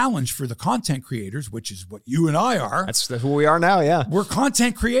 And the challenge for the content creators, which is what you and I are. That's who we are now, yeah. We're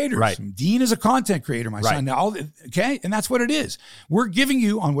content creators. Right. Dean is a content creator, my son. Now, okay? And that's what it is. We're giving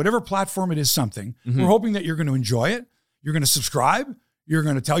you, on whatever platform it is, something. We're hoping that you're going to enjoy it. You're going to subscribe. You're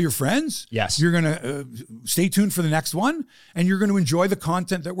going to tell your friends. Yes. You're going to stay tuned for the next one. And you're going to enjoy the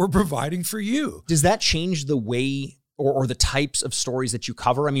content that we're providing for you. Does that change the way or the types of stories that you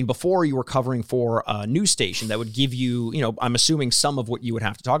cover? I mean, before you were covering for a news station that would give you, I'm assuming some of what you would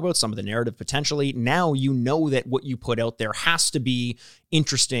have to talk about, some of the narrative potentially. Now you know that what you put out there has to be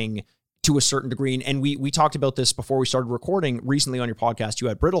interesting to a certain degree. And we talked about this before we started recording. Recently on your podcast, you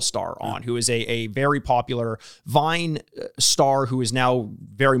had Brittle Star on, who is a very popular Vine star who has now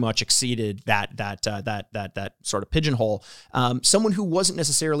very much exceeded that sort of pigeonhole. Someone who wasn't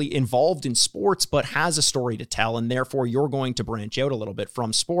necessarily involved in sports, but has a story to tell, and therefore you're going to branch out a little bit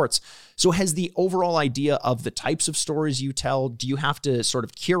from sports. So has the overall idea of the types of stories you tell, do you have to sort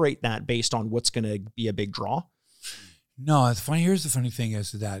of curate that based on what's going to be a big draw? No, here's the funny thing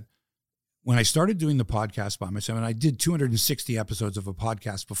is that when I started doing the podcast by myself, and I did 260 episodes of a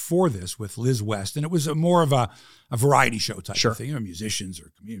podcast before this with Liz West, and it was more of a variety show type of thing, musicians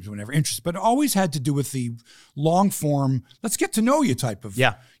or comedians, whatever interest, but it always had to do with the long form, let's get to know you type of,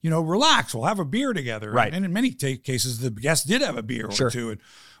 relax, we'll have a beer together. Right. And in many cases, the guest did have a beer or two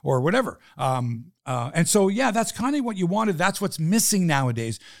or whatever. And so, that's kind of what you wanted. That's what's missing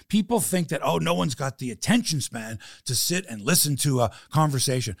nowadays. People think that, no one's got the attention span to sit and listen to a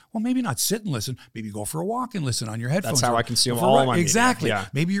conversation. Well, maybe not sit and listen. Maybe go for a walk and listen on your headphones. That's how I consume all my media. Exactly. Yeah.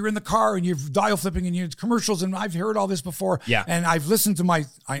 Maybe you're in the car and you're dial flipping and you're commercials, and I've heard all this before. Yeah. And I've listened to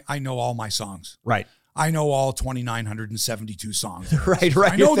I know all my songs. Right. I know all 2,972 songs. Right.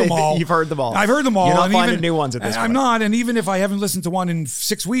 I know them all. You've heard them all. I've heard them all. You're not finding new ones at this point. I'm not. And even if I haven't listened to one in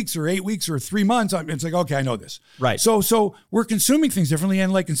 6 weeks or 8 weeks or 3 months, it's like, okay, I know this. Right. So we're consuming things differently.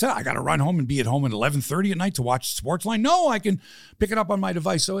 And like I said, I got to run home and be at home at 11:30 at night to watch Sportsline. No, I can pick it up on my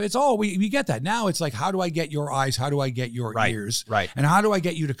device. So it's all, we get that. Now it's like, how do I get your eyes? How do I get your ears? Right. And how do I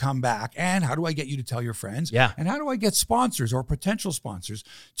get you to come back? And how do I get you to tell your friends? Yeah. And how do I get sponsors or potential sponsors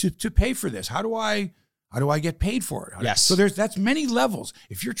to pay for this? How do I get paid for it? Yes. So that's many levels.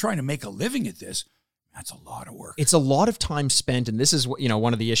 If you're trying to make a living at this, that's a lot of work. It's a lot of time spent, and this is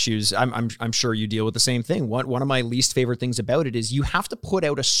one of the issues. I'm sure you deal with the same thing. One of my least favorite things about it is you have to put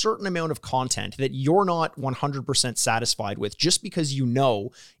out a certain amount of content that you're not 100% satisfied with, just because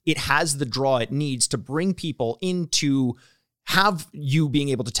it has the draw it needs to bring people into have you being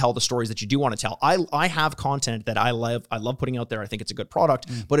able to tell the stories that you do want to tell. I have content that I love putting out there. I think it's a good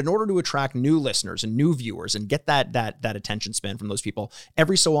product, but in order to attract new listeners and new viewers and get that attention span from those people,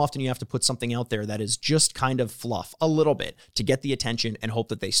 every so often you have to put something out there that is just kind of fluff a little bit to get the attention and hope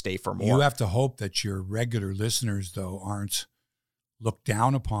that they stay for more. You have to hope that your regular listeners, though, aren't looked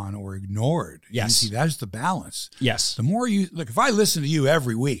down upon or ignored. Yes. You see, that's the balance. Yes. The more you, like, if I listen to you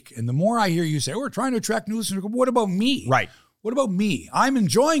every week and the more I hear you say, we're trying to attract new listeners, what about me? Right. What about me? I'm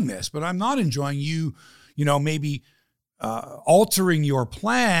enjoying this, but I'm not enjoying you, maybe altering your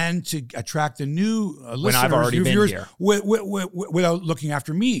plan to attract a new listeners. When I've already been here. Without looking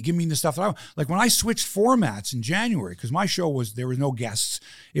after me, give me the stuff that I want. Like when I switched formats in January, because my show there was no guests.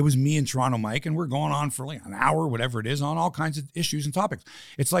 It was me and Toronto Mike, and we're going on for like an hour, whatever it is, on all kinds of issues and topics.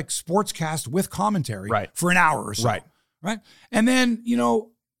 It's like Sportscast with commentary for an hour or so. Right. And then,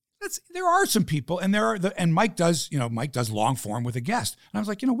 there are some people, and and Mike does long form with a guest. And I was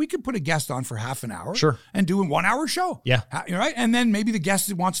like, we could put a guest on for half an hour, and do a 1 hour show, right? And then maybe the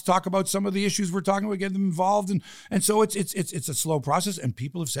guest wants to talk about some of the issues we're talking about, get them involved, and so it's a slow process. And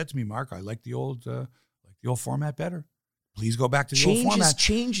people have said to me, Mark, I like the old format better. Please go back to the old format.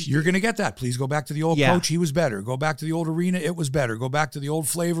 Change. You're going to get that. Please go back to the old coach. He was better. Go back to the old arena. It was better. Go back to the old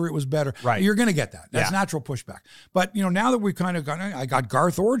flavor. It was better. Right. You're going to get that. That's natural pushback. But, now that we've kind of I got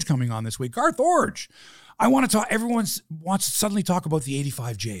Garth Orge coming on this week. Garth Orge. I want to talk. Everyone wants to suddenly talk about the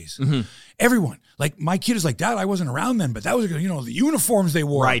 85 Jays. Mm-hmm. Everyone. Like, my kid is like, Dad, I wasn't around then, but that was, the uniforms they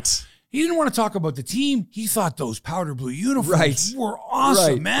wore. Right. He didn't want to talk about the team. He thought those powder blue uniforms were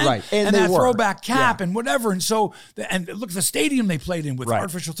awesome, man. Right. And that throwback cap and whatever. And so, and look, the stadium they played in with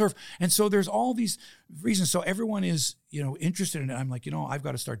artificial turf. And so there's all these reasons. So everyone is, interested in it. I'm like, I've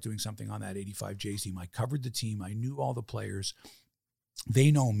got to start doing something on that 85 Jays team. I covered the team. I knew all the players.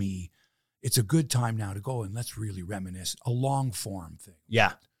 They know me. It's a good time now to go and let's really reminisce. A long form thing.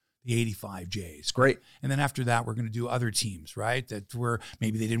 Yeah. The 85 Jays. Great. And then after that, we're going to do other teams, right? That were,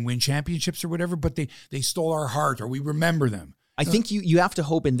 maybe they didn't win championships or whatever, but they stole our heart or we remember them. I think you have to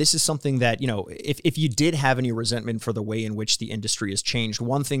hope, and this is something that, if you did have any resentment for the way in which the industry has changed,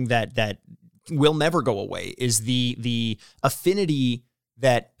 one thing that will never go away is the affinity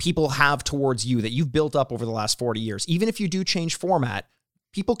that people have towards you that you've built up over the last 40 years. Even if you do change format,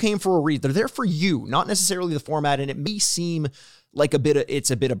 people came for a reason. They're there for you, not necessarily the format. And it may seem like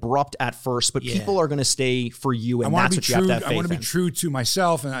it's a bit abrupt at first, but people are going to stay for you, and that's what you have to have faith in. I want to be true to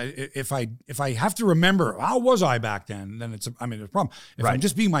myself, and if I have to remember how was I back then it's a problem. If I'm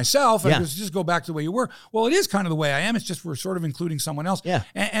just being myself, I just go back to the way you were. Well, it is kind of the way I am. It's just we're sort of including someone else. Yeah,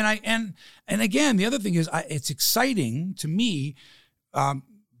 and again, the other thing is it's exciting to me.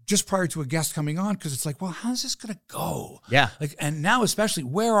 Just prior to a guest coming on, because it's like, well, how's this going to go? Yeah. And now especially,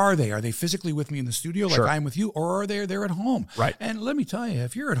 where are they? Are they physically with me in the studio like I'm with you, or are they there at home? Right. And let me tell you,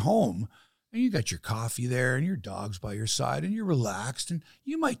 if you're at home and you got your coffee there and your dog's by your side and you're relaxed, and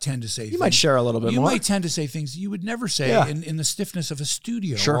you might tend to say you might share a little bit more. You might tend to say things you would never say in the stiffness of a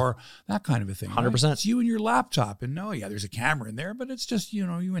studio or that kind of a thing. 100%. Right? It's you and your laptop, and there's a camera in there, but it's just, you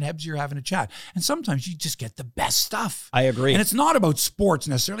and Hebscher having a chat. And sometimes you just get the best stuff. I agree. And it's not about sports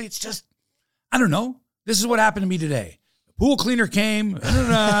necessarily. It's just, I don't know. This is what happened to me today. Pool cleaner came.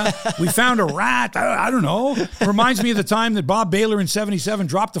 We found a rat. I don't know. Reminds me of the time that Bob Baylor in 77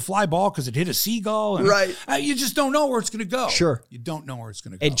 dropped a fly ball because it hit a seagull. And you just don't know where it's going to go. Sure. You don't know where it's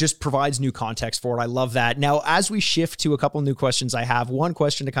going to go. It just provides new context for it. I love that. Now, as we shift to a couple new questions, I have one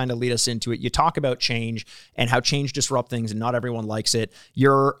question to kind of lead us into it. You talk about change and how change disrupts things and not everyone likes it.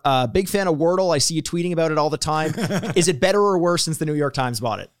 You're a big fan of Wordle. I see you tweeting about it all the time. Is it better or worse since the New York Times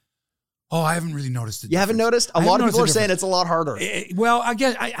bought it? Oh, I haven't really noticed it. You haven't noticed? A lot of people are saying it's a lot harder. Well, I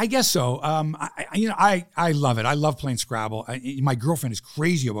guess so. I love it. I love playing Scrabble. My girlfriend is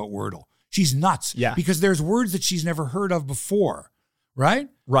crazy about Wordle. She's nuts. Yeah. Because there's words that she's never heard of before. Right?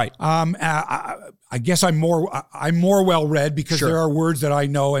 Right. I guess I'm more well read because there are words that I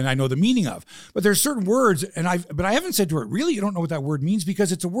know and I know the meaning of. But there's certain words, but I haven't said to her, really, you don't know what that word means,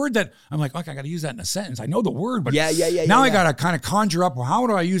 because it's a word that I'm like, okay, I got to use that in a sentence. I know the word, but now I got to kind of conjure up, well, how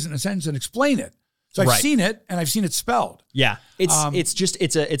do I use it in a sentence and explain it? So I've seen it, and I've seen it spelled. Yeah,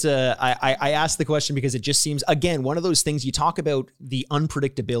 I asked the question because it just seems, again, one of those things. You talk about the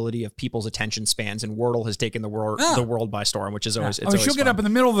unpredictability of people's attention spans, and Wordle has taken the world by storm, which is always. She'll get up in the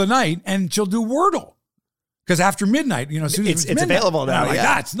middle of the night and she'll do Wordle Because after midnight, as soon as it's available now. I'm like,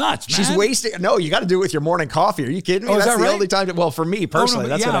 yeah. That's nuts, man. She's wasting. No, you got to do it with your morning coffee. Are you kidding me? Oh, is That's that the right? only time. Well, for me personally,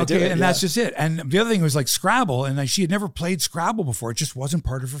 that's what I do. And that's just it. And the other thing was like Scrabble, and she had never played Scrabble before. It just wasn't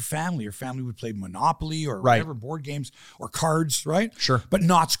part of her family. Her family would play Monopoly or whatever, board games or cards, right? Sure. But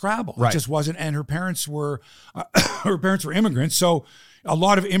not Scrabble. Right. It just wasn't. And her parents were immigrants, so. A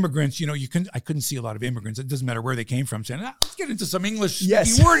lot of immigrants, I couldn't see a lot of immigrants. It doesn't matter where they came from saying, let's get into some English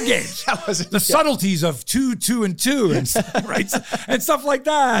word games. The subtleties of 2, 2, and 2 and right? And stuff like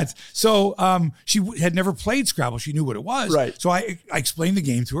that. So she had never played Scrabble. She knew what it was. Right. So I explained the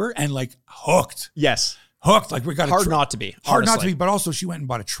game to her and like hooked. Yes. Hooked. Like we got hard not to be. Hard not to be. But also she went and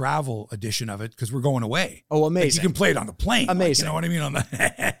bought a travel edition of it because we're going away. Oh, amazing. Like you can play it on the plane. Amazing. Like, you know what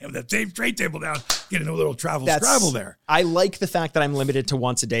I mean? On the tray table down, get a little Scrabble there. I like the fact that I'm limited to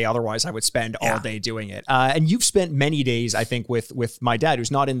once a day. Otherwise, I would spend all day doing it. And you've spent many days, I think, with my dad, who's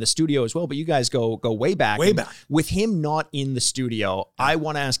not in the studio as well. But you guys go way back. Way back. With him not in the studio, I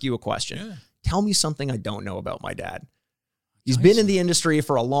want to ask you a question. Yeah. Tell me something I don't know about my dad. He's been in the industry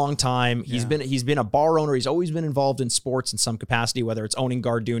for a long time. He's been a bar owner. He's always been involved in sports in some capacity, whether it's owning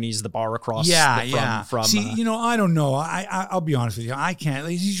Garduni's, the bar across. From See, I don't know. I'll be honest with you. I can't.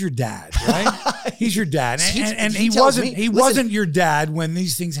 He's your dad, right? He's your dad, and he wasn't your dad when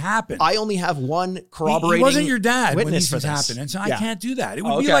these things happen. I only have one corroborating. He wasn't your dad when these things happen, and so I can't do that. It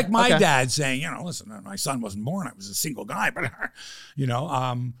would be like my dad saying, listen, my son wasn't born. I was a single guy, but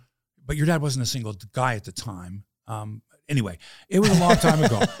but your dad wasn't a single guy at the time. Anyway, it was a long time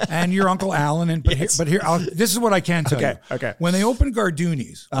ago. And your Uncle Alan, this is what I can tell you. Okay. When they opened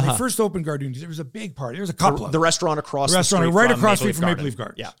Garduni's, when they first opened Garduni's, there was a big party. There was a couple of the restaurant across the street right from across the Maple street from Maple Leaf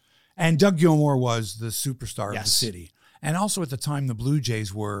Gardens. Yeah. And Doug Gilmour was the superstar of the city. And also at the time, the Blue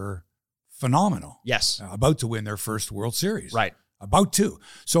Jays were phenomenal. Yes. About to win their first World Series. Right. About to.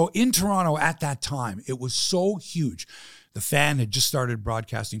 So in Toronto at that time, it was so huge. The Fan had just started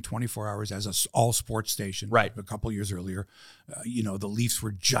broadcasting 24 hours as an all-sports station. Right. A couple of years earlier. The Leafs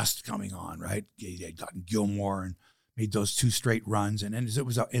were just coming on, right? They had gotten Gilmour and made those 2 straight runs. And then it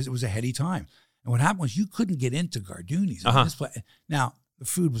was a heady time. And what happened was you couldn't get into Garduni's. Now, the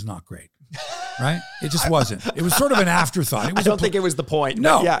food was not great, right? It just wasn't. It was sort of an afterthought. I don't think it was the point.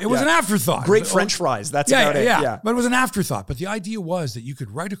 No, it was an afterthought. Great French fries. That's about it. Yeah, but it was an afterthought. But the idea was that you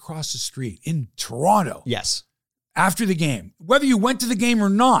could right across the street in Toronto. Yes. After the game, whether you went to the game or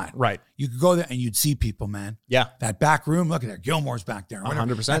not, right? You could go there and you'd see people, man. Yeah, that back room. Look at there, Gilmour's back there.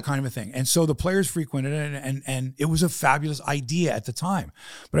 100%, that kind of a thing. And so the players frequented it, and it was a fabulous idea at the time.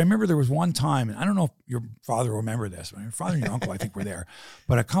 But I remember there was one time, and I don't know if your father will remember this. Your father and your uncle, I think, were there.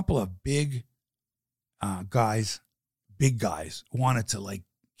 But a couple of big guys wanted to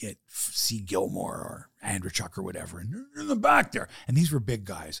see Gilmour or Andrechuk or whatever, and they're in the back there. And these were big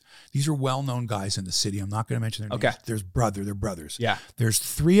guys. These are well-known guys in the city. I'm not going to mention their names. They're brothers. Yeah. There's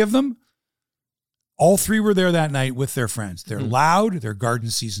 3 of them. All 3 were there that night with their friends. They're loud. They're Garden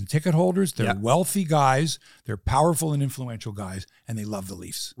season ticket holders. They're wealthy guys. They're powerful and influential guys, and they love the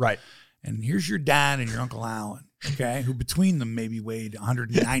Leafs. Right. And here's your dad and your Uncle Alan, okay, who between them maybe weighed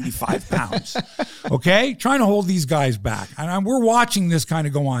 195 pounds, okay, trying to hold these guys back. And we're watching this kind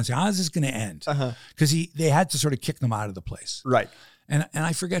of go on. Say, how's this going to end? Because they had to sort of kick them out of the place. Right. And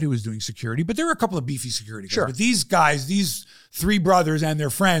I forget who was doing security, but there were a couple of beefy security guys. Sure. But these guys, these 3 brothers and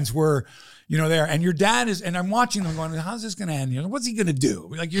their friends were, there. And your dad is, and I'm watching them going, how's this going to end? What's he going to do?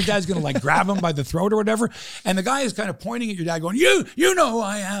 Like your dad's going to grab him by the throat or whatever. And the guy is kind of pointing at your dad going, you know who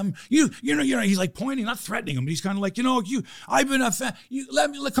I am. You know, he's like pointing, not threatening him, but he's kind of like, I've been a fan.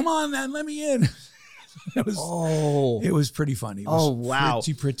 Come on, man, let me in. It was pretty funny. It was wow.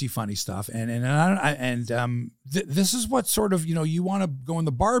 Pretty funny stuff. This is what sort of, you want to go in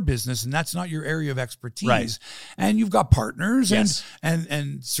the bar business and that's not your area of expertise. Right. And you've got partners yes.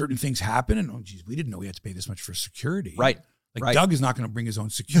 and certain things happen. And, we didn't know we had to pay this much for security. Right. Doug is not going to bring his own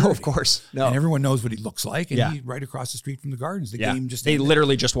security. No, of course. No. And everyone knows what he looks like. And he's right across the street from the Gardens. The game just they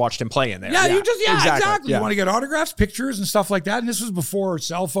literally just watched him play in there. Yeah, exactly. Yeah. You want to get autographs, pictures, and stuff like that. And this was before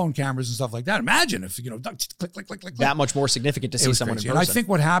cell phone cameras and stuff like that. Imagine if, click. That much more significant to see someone crazy. in person. And I think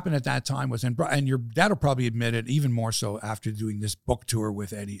what happened at that time was, and your dad will probably admit it even more so after doing this book tour with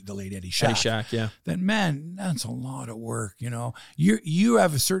the late Eddie Shack. That, man, that's a lot of work. You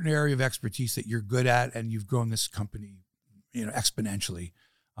have a certain area of expertise that you're good at, and you've grown this company exponentially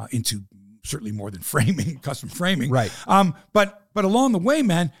into certainly more than framing, custom framing. Right. But along the way,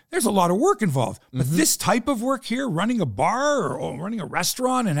 man, there's a lot of work involved. But this type of work here, running a bar or running a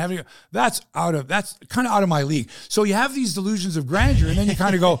restaurant and that's kind of out of my league. So you have these delusions of grandeur and then you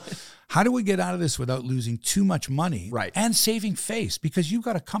kind of go, how do we get out of this without losing too much money right. and saving face? Because you've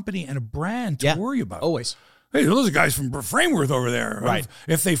got a company and a brand to worry about. Always. Hey, those are guys from Frameworth over there. Right.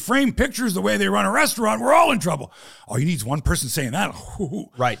 If they frame pictures the way they run a restaurant, we're all in trouble. All you need is one person saying that.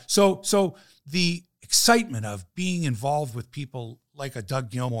 Right. So the excitement of being involved with people like a Doug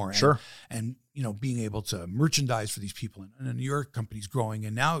Gilmore and being able to merchandise for these people, and your company's growing,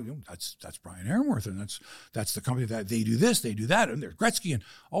 and now that's Brian Aaronworth, and that's the company that they do this, they do that, and they're Gretzky and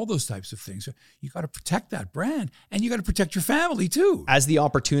all those types of things. So you got to protect that brand, and you got to protect your family too. As the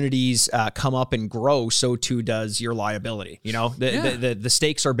opportunities come up and grow, so too does your liability. The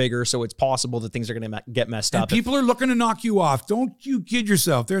stakes are bigger, so it's possible that things are going to get messed up. People are looking to knock you off. Don't you kid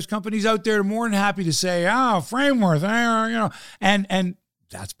yourself. There's companies out there more than happy to say, Frameworth, and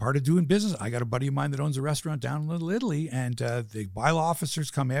that's part of doing business. I got a buddy of mine that owns a restaurant down in Little Italy, and the bylaw officers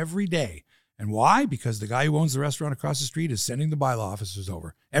come every day. And why? Because the guy who owns the restaurant across the street is sending the bylaw officers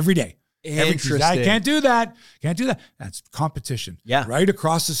over every day. Interesting. I can't do that. Can't do that. That's competition. Yeah. Right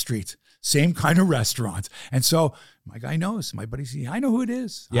across the street. Same kind of restaurant. And so my guy knows. My buddy says, I know who it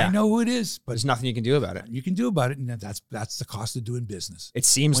is. Yeah. I know who it is. But there's nothing you can do about it. You can do about it, and that's the cost of doing business. It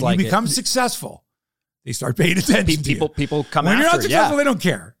seems when like you become successful, they start paying attention. People come when after. You're not successful, they don't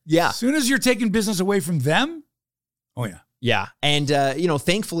care. Yeah. As soon as you're taking business away from them, oh yeah. Yeah. And,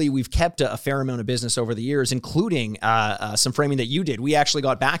 thankfully we've kept a fair amount of business over the years, including some framing that you did. We actually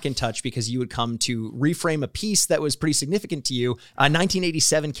got back in touch because you would come to reframe a piece that was pretty significant to you, a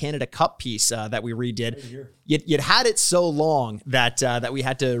 1987 Canada Cup piece that we redid. You'd had it so long that we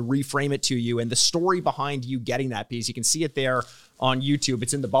had to reframe it to you. And the story behind you getting that piece, you can see it there on YouTube.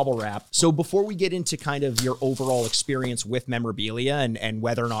 It's in the bubble wrap. So before we get into kind of your overall experience with memorabilia and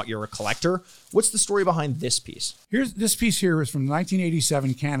whether or not you're a collector, what's the story behind this piece? This piece here is from the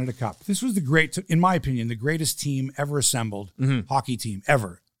 1987 Canada Cup. This was in my opinion, the greatest team ever assembled, hockey team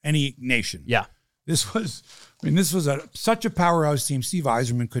ever, any nation. Yeah. This was such a powerhouse team. Steve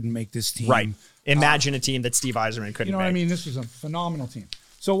Yzerman couldn't make this team. Right. Imagine a team that Steve Yzerman couldn't make. This was a phenomenal team.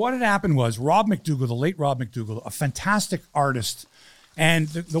 So what had happened was Rob McDougall, the late Rob McDougall, a fantastic artist, and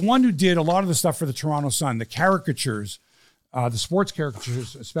the one who did a lot of the stuff for the Toronto Sun, the caricatures, the sports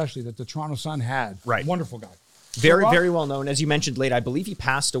caricatures especially that the Toronto Sun had. Right. Wonderful guy. Very, very well known. As you mentioned late, I believe he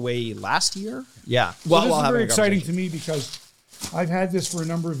passed away last year. Yeah. Well, this is very exciting to me because I've had this for a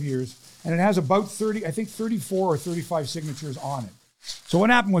number of years, and it has about 34 or 35 signatures on it. So what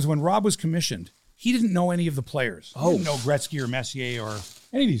happened was when Rob was commissioned, he didn't know any of the players. He didn't know Gretzky or Messier or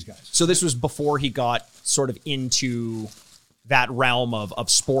any of these guys. So this was before he got sort of into that realm of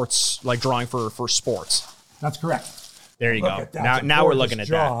sports, like drawing for sports. That's correct. There you go. Now we're looking at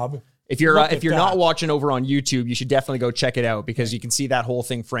that. If you're not watching over on YouTube, you should definitely go check it out because you can see that whole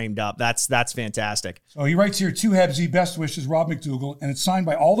thing framed up. That's fantastic. So he writes here, to Hebsy, best wishes, Rob McDougall, and it's signed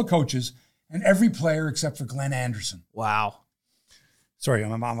by all the coaches and every player except for Glenn Anderson. Wow. Sorry,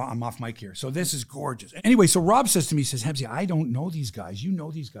 I'm off mic here. So this is gorgeous. Anyway, so Rob says to me, he says, Hebsy, I don't know these guys. You know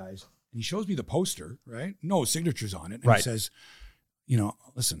these guys. And he shows me the poster, right? No signatures on it. And he says,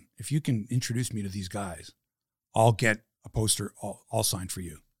 listen, if you can introduce me to these guys, I'll get a poster all signed for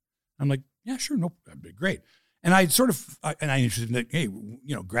you. I'm like, yeah, sure. No, that'd be great. And I sort of, I interested in, hey,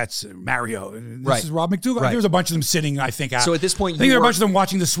 Gretz, Mario, this is Rob McDougall. There was a bunch of them sitting, I think. So at this point, I think there were a bunch of them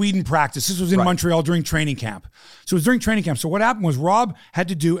watching the Sweden practice. This was in Montreal during training camp. So it was during training camp. So what happened was Rob had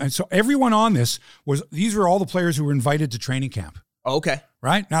to do, and so everyone on this these were all the players who were invited to training camp. Okay.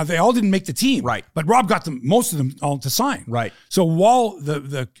 Right? Now, they all didn't make the team. Right. But Rob got most of them all to sign. Right. So while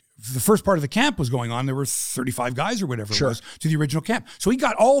the first part of the camp was going on, there were 35 guys or whatever it was to the original camp. So he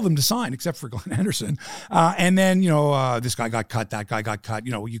got all of them to sign except for Glenn Anderson. And then, this guy got cut, that guy got cut.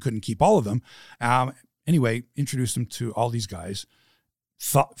 You couldn't keep all of them. Anyway, introduced him to all these guys.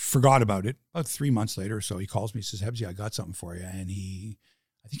 Forgot about it. About 3 months later or so, he calls me, says, Hebsy, I got something for you. And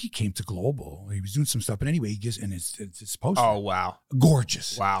I think he came to Global. He was doing some stuff. But anyway, he gives, and it's poster. Oh, wow.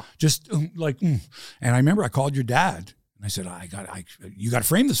 Gorgeous. Wow. Just And I remember I called your dad. And I said, you got to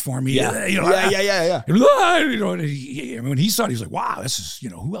frame this for me. Yeah. Yeah. When he saw it, he was like, wow, this is,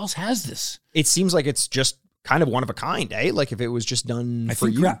 who else has this? It seems like it's just kind of one of a kind, eh? Like if it was just done for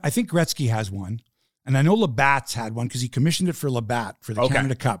you. I think Gretzky has one. And I know Labatt's had one because he commissioned it for Labatt for the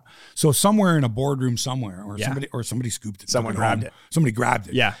Canada Cup. So somewhere in a boardroom somewhere, somebody scooped it. Somebody grabbed it. Somebody grabbed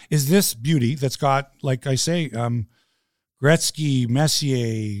it. Yeah. Is this beauty that's got, like I say, Gretzky,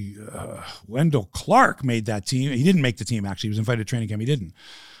 Messier, Wendell Clark made that team. He didn't make the team, actually. He was invited to training camp. He didn't.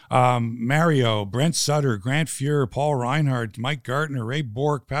 Mario, Brent Sutter, Grant Fuhr, Paul Reinhardt, Mike Gartner, Ray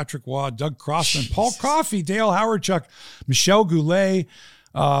Bork, Patrick Waugh, Doug Crossman, Paul Coffey, Dale Howardchuk, Michel Goulet,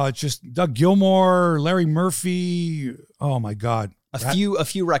 just Doug Gilmore, Larry Murphy. Oh, my God. A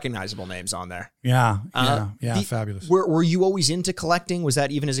few recognizable names on there. Yeah, fabulous. Were you always into collecting? Was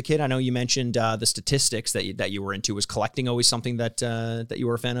that even as a kid? I know you mentioned the statistics that you were into. Was collecting always something that you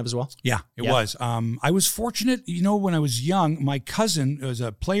were a fan of as well? Yeah, it was. I was fortunate, when I was young, my cousin was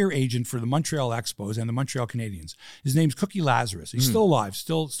a player agent for the Montreal Expos and the Montreal Canadiens. His name's Cookie Lazarus. He's still alive,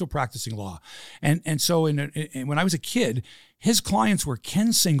 still practicing law. And so when I was a kid, his clients were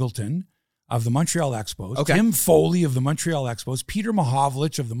Ken Singleton of the Montreal Expos, Tim Foley of the Montreal Expos, Peter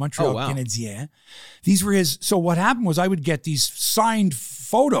Mahovlich of the Montreal Canadiens. These were his. So what happened was I would get these signed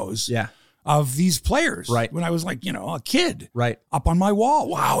photos of these players when I was like, a kid up on my wall.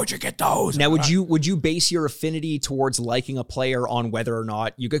 Wow, where'd you get those? Now, would you base your affinity towards liking a player on whether or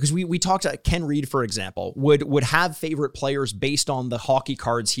not because we talked to Ken Reed, for example, would have favorite players based on the hockey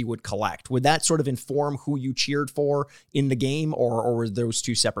cards he would collect. Would that sort of inform who you cheered for in the game, or were those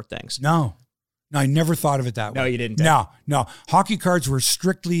two separate things? No, I never thought of it that way. No, you didn't. No. Hockey cards were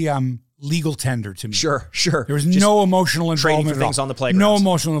strictly legal tender to me. Sure. There was no emotional involvement. Trading for things on the playground. No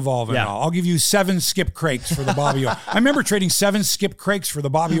emotional involvement at all. I'll give you 7 Skip Crakes for the Bobby Orr. I remember trading 7 Skip Crakes for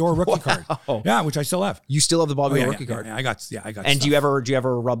the Bobby Orr rookie card. Yeah, which I still have. You still have the Bobby Orr rookie card? Yeah, I got. And stuff. do you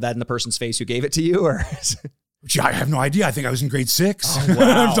ever rub that in the person's face who gave it to you, or? I have no idea. I think I was in grade 6. Oh,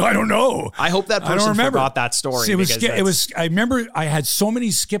 wow. I don't know. I hope that person forgot that story. See, it was. I remember I had so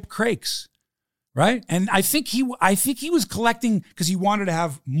many Skip Crakes. Right. And I think he was collecting because he wanted to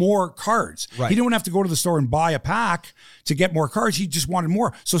have more cards. Right. He didn't have to go to the store and buy a pack to get more cards. He just wanted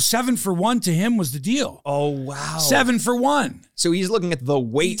more. So 7 for 1 to him was the deal. Oh, wow. 7 for 1. So he's looking at the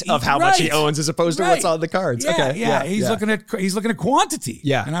weight of how much he owns as opposed to what's on the cards. Yeah, okay. Yeah. He's looking at quantity.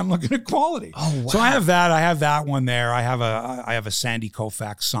 Yeah. And I'm looking at quality. Oh, wow. So I have that one there. I have a Sandy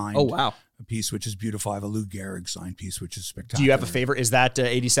Koufax signed. Oh, wow. Piece, which is beautiful. I have a Lou Gehrig signed piece, which is spectacular. Do you have a favorite? Is that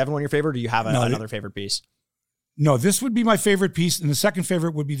 87 one your favorite, or do you have another favorite piece? No, this would be my favorite piece. And the second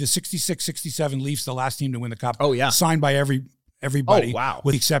favorite would be the 66-67 Leafs, the last team to win the Cup. Oh, yeah. Signed by everybody. Oh, wow.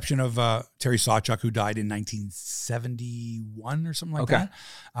 With the exception of Terry Sawchuk, who died in 1971 or something like that.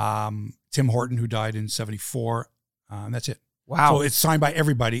 Tim Horton, who died in 74. That's it. Wow. So it's signed by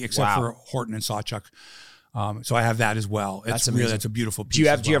everybody except for Horton and Sawchuk. So I have that as well. That's amazing. That's a beautiful piece.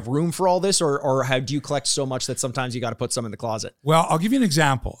 Do you have room for all this, or do you collect so much that sometimes you got to put some in the closet? Well, I'll give you an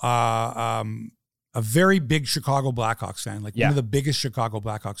example. A very big Chicago Blackhawks fan, like one of the biggest Chicago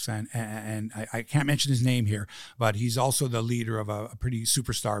Blackhawks fan, and I can't mention his name here, but he's also the leader of a pretty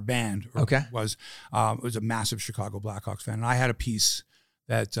superstar band. Was a massive Chicago Blackhawks fan, and I had a piece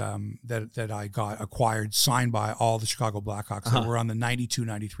that I got acquired, signed by all the Chicago Blackhawks that were on the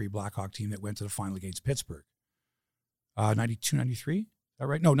 92-93 Blackhawk team that went to the final against Pittsburgh. 92-93? Is that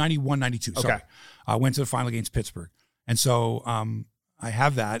right? No, 91-92. Sorry. Went to the final against Pittsburgh. And so I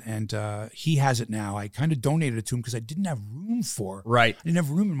have that, and he has it now. I kind of donated it to him because I didn't have room for it. Right. I didn't have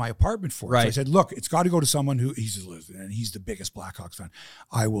room in my apartment for it. Right. So I said, look, it's got to go to someone who he's the biggest Blackhawks fan.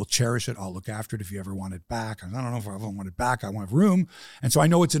 I will cherish it. I'll look after it if you ever want it back. I don't know if I ever want it back. I want to have room. And so I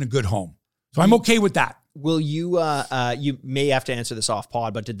know it's in a good home. So I'm okay with that. Will you, you may have to answer this off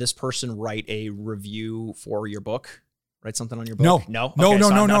pod, but did this person write a review for your book? Write something on your book? No.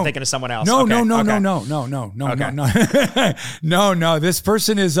 I'm thinking of someone else. No. This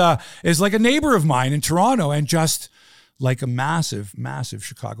person is like a neighbor of mine in Toronto, and just like a massive, massive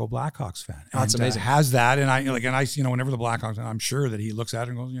Chicago Blackhawks fan. That's amazing. Has that, and I whenever the Blackhawks, I'm sure that he looks at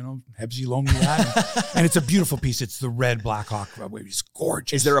it and goes, Hebscher loaned me that, and it's a beautiful piece. It's the red Blackhawk. It's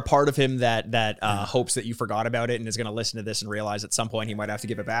gorgeous. Is there a part of him that hopes that you forgot about it and is going to listen to this and realize at some point he might have to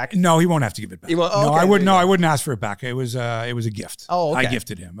give it back? No, he won't have to give it back. I wouldn't ask for it back. It was a gift. Oh, okay. I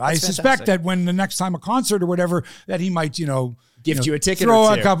gifted him. I suspect that when the next time a concert or whatever, that he might, gift you a ticket throw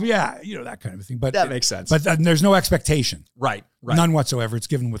or two. a couple, that kind of a thing. But that makes sense. But there's no expectation. Right. None whatsoever. It's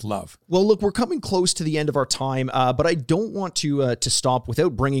given with love. Well, look, we're coming close to the end of our time, but I don't want to stop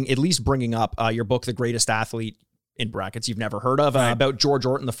without bringing up your book, The Greatest Athlete, in brackets you've never heard of, about George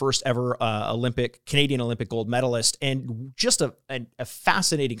Orton, the first ever Canadian Olympic gold medalist, and just a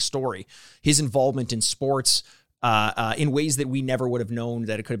fascinating story. His involvement in sports, in ways that we never would have known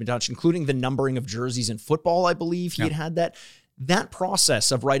that it could have been touched, including the numbering of jerseys in football. I believe he had that. That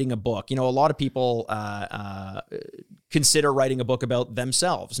process of writing a book, a lot of people consider writing a book about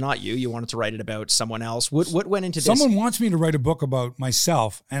themselves, not you. You wanted to write it about someone else. What went into this? Someone wants me to write a book about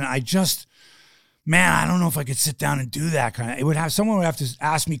myself, and man, I don't know if I could sit down and do that kind of. Someone would have to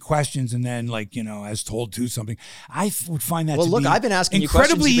ask me questions and then, like, as told to something. I would find that. Well, look, I've been asking you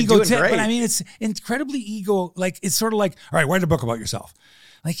questions. You've been doing great. But I mean, it's incredibly ego. Like, it's sort of like, all right, write a book about yourself.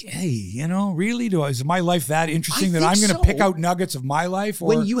 Like, hey, really? Is my life that interesting that I'm going to pick out nuggets of my life? Or?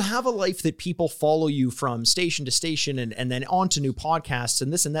 When you have a life that people follow you from station to station and then on to new podcasts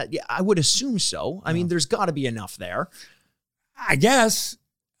and this and that, yeah, I would assume so. I mean, there's got to be enough there. I guess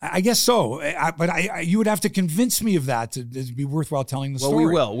so. But you would have to convince me of that to be worthwhile telling the story.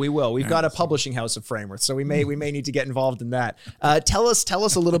 We will. We've got a publishing house of Frameworth, so we may need to get involved in that. Tell us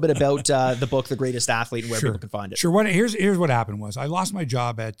a little bit about the book, The Greatest Athlete, and where people can find it. Sure. Here's what happened was I lost my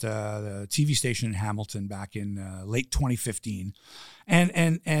job at the TV station in Hamilton back in late 2015.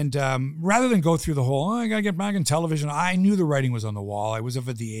 And rather than go through the whole, I got to get back in television, I knew the writing was on the wall. I was of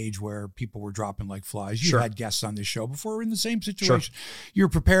the age where people were dropping like flies. You had guests on this show before. We're in the same situation. Sure. You're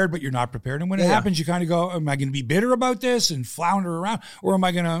prepared, but you're not prepared. And when it happens, you kind of go, am I going to be bitter about this and flounder around? Or am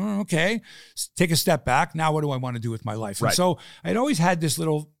I going to, take a step back. Now what do I want to do with my life? And so I'd always had this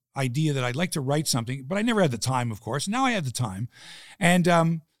little idea that I'd like to write something, but I never had the time, of course. Now I had the time.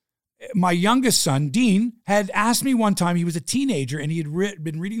 And my youngest son, Dean, had asked me one time, he was a teenager, and he had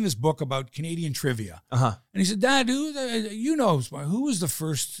been reading this book about Canadian trivia. And he said, Dad, who was the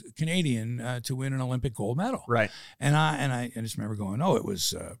first Canadian to win an Olympic gold medal? Right. And I just remember going, it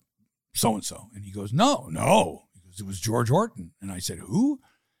was so-and-so. And he goes, no. He goes, it was George Horton. And I said, who?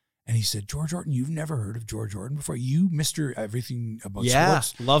 And he said, George Horton, you've never heard of George Horton before? You, Mr. Everything About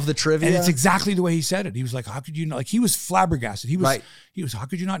Sports. Yeah, love the trivia. And it's exactly the way he said it. He was like, how could you know? Like, he was flabbergasted. He was, how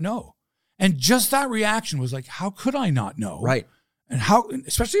could you not know? And just that reaction was like, how could I not know? Right. And how,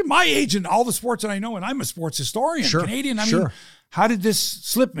 especially at my age and all the sports that I know, and I'm a sports historian, Canadian. I mean, how did this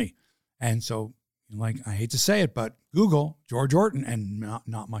slip me? And so, I hate to say it, but Google George Horton and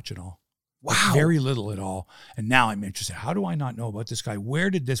not much at all. Wow. Like, very little at all. And now I'm interested. How do I not know about this guy?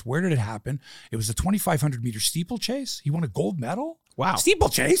 Where did it happen? It was the 2,500 meter steeplechase. He won a gold medal. Wow.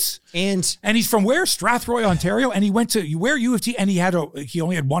 Steeplechase. And he's from where? Strathroy, Ontario. And he went to U of T, and he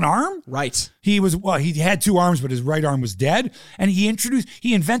only had one arm. Right. He had two arms, but his right arm was dead. And he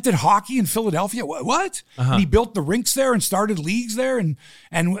invented hockey in Philadelphia. What? And he built the rinks there and started leagues there.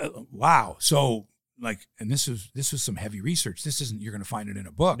 And wow. So, and this was some heavy research. This isn't, you're going to find it in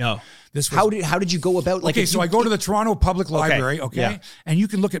a book. No. How did you go about, so I go to the Toronto Public Library, and you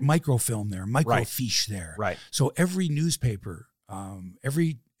can look at microfilm there, microfiche there. Right. So every newspaper,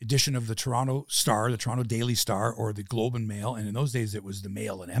 every edition of the Toronto Star, the Toronto Daily Star, or the Globe and Mail, and in those days it was the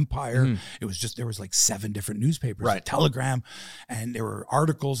Mail and Empire. It was there was 7 different newspapers, right. Telegram, and there were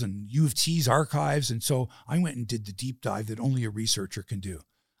articles and U of T's archives. And so I went and did the deep dive that only a researcher can do.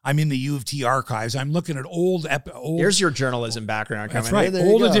 I'm in the U of T archives. I'm looking at old. Here's your journalism background coming. That's right.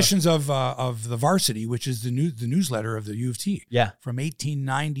 Old editions of the Varsity, which is the newsletter of the U of T. Yeah. From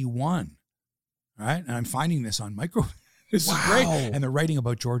 1891. All right, and I'm finding this on micro. This is great. And they're writing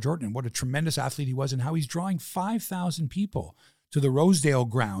about George Horton and what a tremendous athlete he was, and how he's drawing 5,000 people to the Rosedale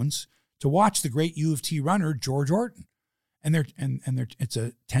grounds to watch the great U of T runner George Horton. And it's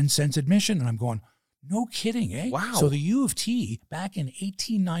a 10 cents admission, and I'm going, no kidding, eh? Wow. So the U of T back in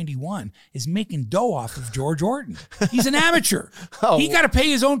 1891 is making dough off of George Horton. He's an amateur. He got to pay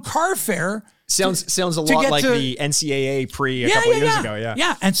his own car fare. Sounds a lot like the NCAA a couple of years ago.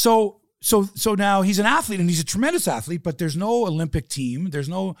 Yeah. And so now he's an athlete, and he's a tremendous athlete, but there's no Olympic team. There's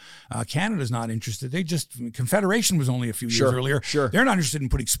no, Canada's not interested. Confederation was only a few years earlier. Sure. They're not interested in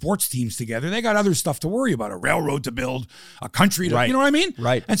putting sports teams together. They got other stuff to worry about, a railroad to build, a country to, you know what I mean?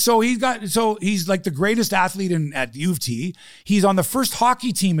 Right. And so he's like the greatest athlete at U of T. He's on the first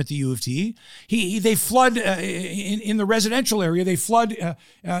hockey team at the U of T. They flood in the residential area. They flood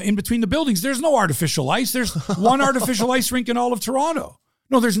in between the buildings. There's no artificial ice. There's one artificial ice rink in all of Toronto.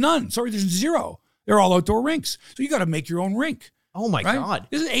 No, there's none. Sorry, there's 0. They're all outdoor rinks. So you got to make your own rink. Oh my God!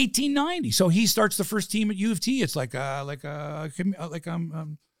 This is 1890. So he starts the first team at U of T. It's the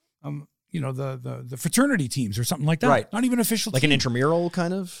fraternity teams or something like that. Right. Not even official. Like team. an intramural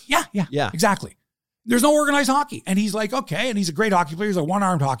kind of. Yeah. Exactly. There's no organized hockey, and he's like, okay, and he's a great hockey player. He's a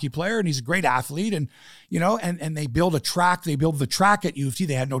one-armed hockey player, and he's a great athlete, and and they build a track. They build the track at U of T.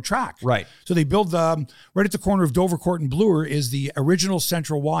 They had no track, right? So they build right at the corner of Dovercourt and Bloor is the original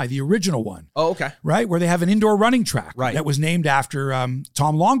Central Y, the original one. Oh, okay, right, where they have an indoor running track, right? That was named after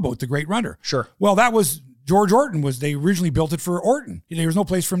Tom Longboat, the great runner. Sure. Well, that was George Horton. They originally built it for Horton. There was no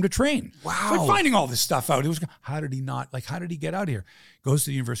place for him to train. Wow. So finding all this stuff out, how did he get out of here? Goes to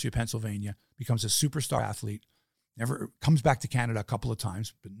the University of Pennsylvania, becomes a superstar athlete. Never comes back to Canada a couple of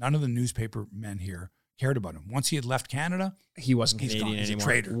times, but none of the newspaper men here cared about him. Once he had left Canada, He wasn't he's Canadian gone. He's anymore. a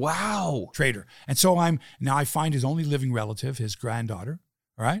traitor. Wow. Traitor. And so I find his only living relative, his granddaughter.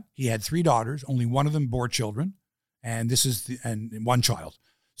 All right. He had 3 daughters. Only one of them bore children. And and one child.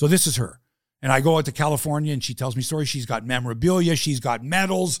 So this is her. And I go out to California and she tells me stories. She's got memorabilia. She's got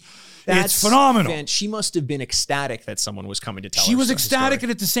medals. It's phenomenal. She must have been ecstatic that someone was coming to tell her. She was her ecstatic. story.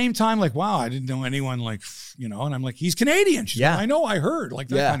 And at the same time, like, wow, I didn't know anyone and I'm like, he's Canadian. She's like, I know, I heard, like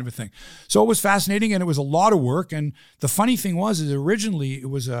that kind of a thing. So it was fascinating and it was a lot of work. And the funny thing is originally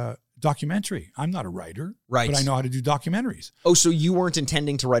it was a documentary. I'm not a writer, right? But I know how to do documentaries. Oh, so you weren't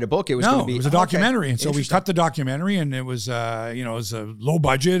intending to write a book? It was going to be it was a documentary, and so we cut the documentary, and it was it was a low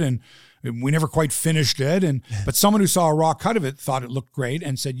budget, and we never quite finished it. But someone who saw a raw cut of it thought it looked great,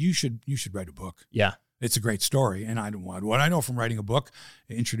 and said you should write a book. Yeah, it's a great story, and what I know from writing a book.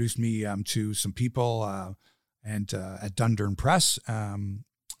 It introduced me to some people and at Dundurn Press, and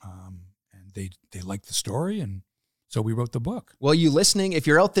they liked the story and. So we wrote the book. Well, you listening, if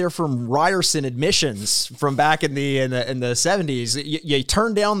you're out there from Ryerson Admissions from back in the 70s, you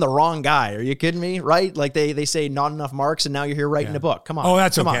turned down the wrong guy. Are you kidding me? Right? Like they say not enough marks, and now you're here writing a book. Come on. Oh,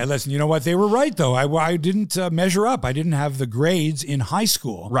 that's okay. Listen, you know what? They were right, though. I didn't measure up. I didn't have the grades in high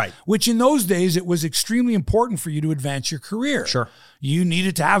school. Right. Which in those days, it was extremely important for you to advance your career. Sure. You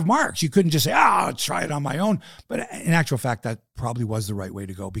needed to have marks. You couldn't just say, I'll try it on my own. But in actual fact, that probably was the right way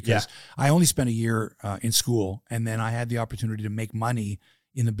to go because I only spent a year in school, and then I had the opportunity to make money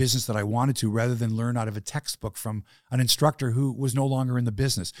in the business that I wanted to rather than learn out of a textbook from an instructor who was no longer in the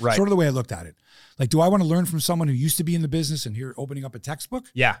business. Right. Sort of the way I looked at it. Like, do I want to learn from someone who used to be in the business and here opening up a textbook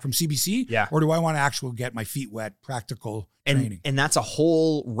from CBC? Yeah. Or do I want to actually get my feet wet, practical training? And that's a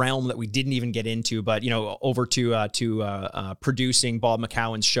whole realm that we didn't even get into, but, over to producing Bob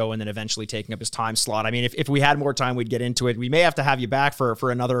McCowan's show and then eventually taking up his time slot. I mean, if we had more time, we'd get into it. We may have to have you back for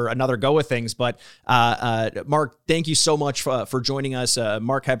another go of things, but Mark, thank you so much for joining us.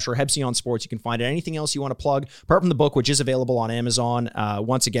 Mark Hebscher, Hebscher on Sports. You can find it. Anything else you want to plug, apart from the book, which is available on Amazon.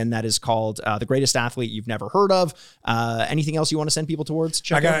 Once again, that is called The Greatest Athlete You've Never Heard of. Anything else you want to send people towards?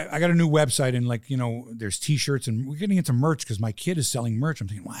 I got a new website, and there's t-shirts, and we're getting into merch because my kid is selling merch. I'm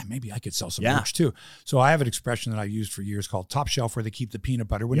thinking, well, maybe I could sell some merch too. So I have an expression that I've used for years called top shelf where they keep the peanut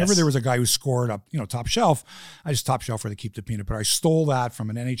butter. Whenever there was a guy who scored up, top shelf, I just top shelf where they keep the peanut butter. I stole that from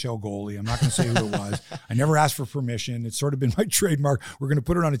an NHL goalie. I'm not going to say who it was. I never asked for permission. It's sort of been my trademark. We're going to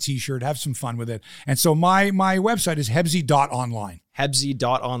put it on a t-shirt, have some fun with it. And so my website is hebscher.online.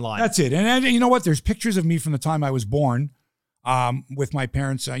 Hebscher.online. That's it. And you know what? There's pictures of me from the time I was born with my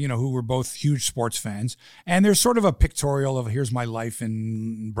parents, who were both huge sports fans. And there's sort of a pictorial of here's my life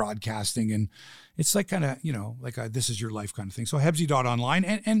in broadcasting. And it's like kind of, like a this is your life kind of thing. So hebscher.online.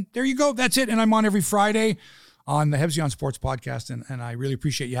 And there you go. That's it. And I'm on every Friday on the Hebscher on Sports podcast, and I really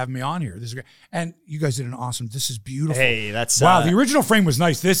appreciate you having me on here. This is great. And you guys did an awesome, this is beautiful. Hey, that's... Wow, the original frame was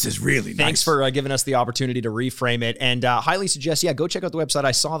nice. This is really nice. Thanks for giving us the opportunity to reframe it, and highly suggest, go check out the website.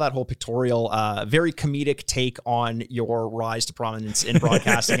 I saw that whole pictorial, very comedic take on your rise to prominence in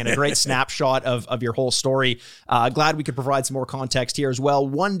broadcasting, and a great snapshot of your whole story. Glad we could provide some more context here as well.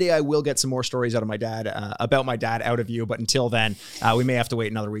 One day I will get some more stories out of my dad, about my dad out of you, but until then, we may have to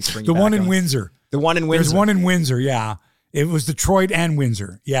wait another week to bring you back. The one in Windsor. The one in Windsor. There's one in Windsor, yeah. It was Detroit and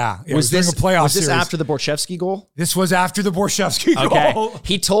Windsor. Yeah. It was during a playoff series. Was this after the Borchevsky goal? This was after the Borchevsky goal.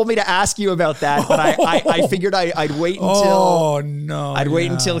 He told me to ask you about that, but I figured I'd wait until wait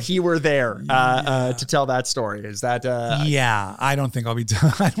until he were there to tell that story. Is that yeah, I don't think I'll be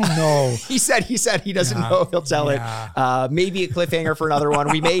I don't know. he said he doesn't know if he'll tell it. Maybe a cliffhanger for another one.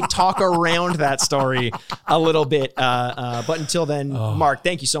 We may talk around that story a little bit. But until then, Mark,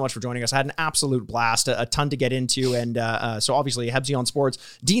 thank you so much for joining us. I had an absolute blast, a ton to get into, and so obviously Hebscher on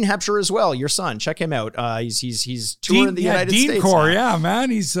Sports. Dean Hebscher as well, your son. Check him out. He's touring the United States. Dean Core, man.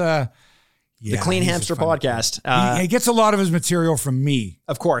 He's the Clean Hamster podcast. He gets a lot of his material from me.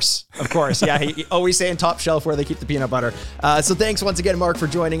 Of course. Yeah, he always saying top shelf where they keep the peanut butter. So thanks once again, Mark, for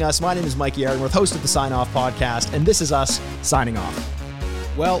joining us. My name is Mikey Aaronworth, host of the Sign Off podcast, and this is us signing off.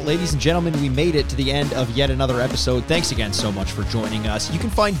 Well, ladies and gentlemen, we made it to the end of yet another episode. Thanks again so much for joining us. You can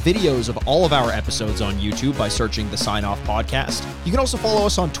find videos of all of our episodes on YouTube by searching the Sign Off Podcast. You can also follow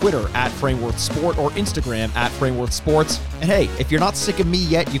us on Twitter at Frameworth Sport or Instagram at Frameworth Sports. And hey, if you're not sick of me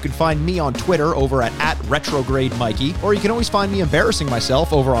yet, you can find me on Twitter over at Retrograde Mikey, or you can always find me embarrassing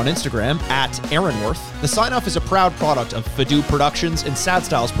myself over on Instagram at Aaronworth. The Sign Off is a proud product of Fadoo Productions and Sad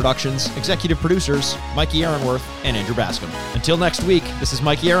Styles Productions. Executive producers, Mikey Aaronworth and Andrew Bascom. Until next week, this is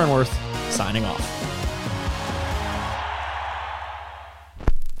Mikey Aaronworth, signing off.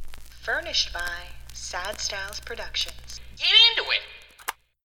 Furnished by Sad Styles Productions. Get into it.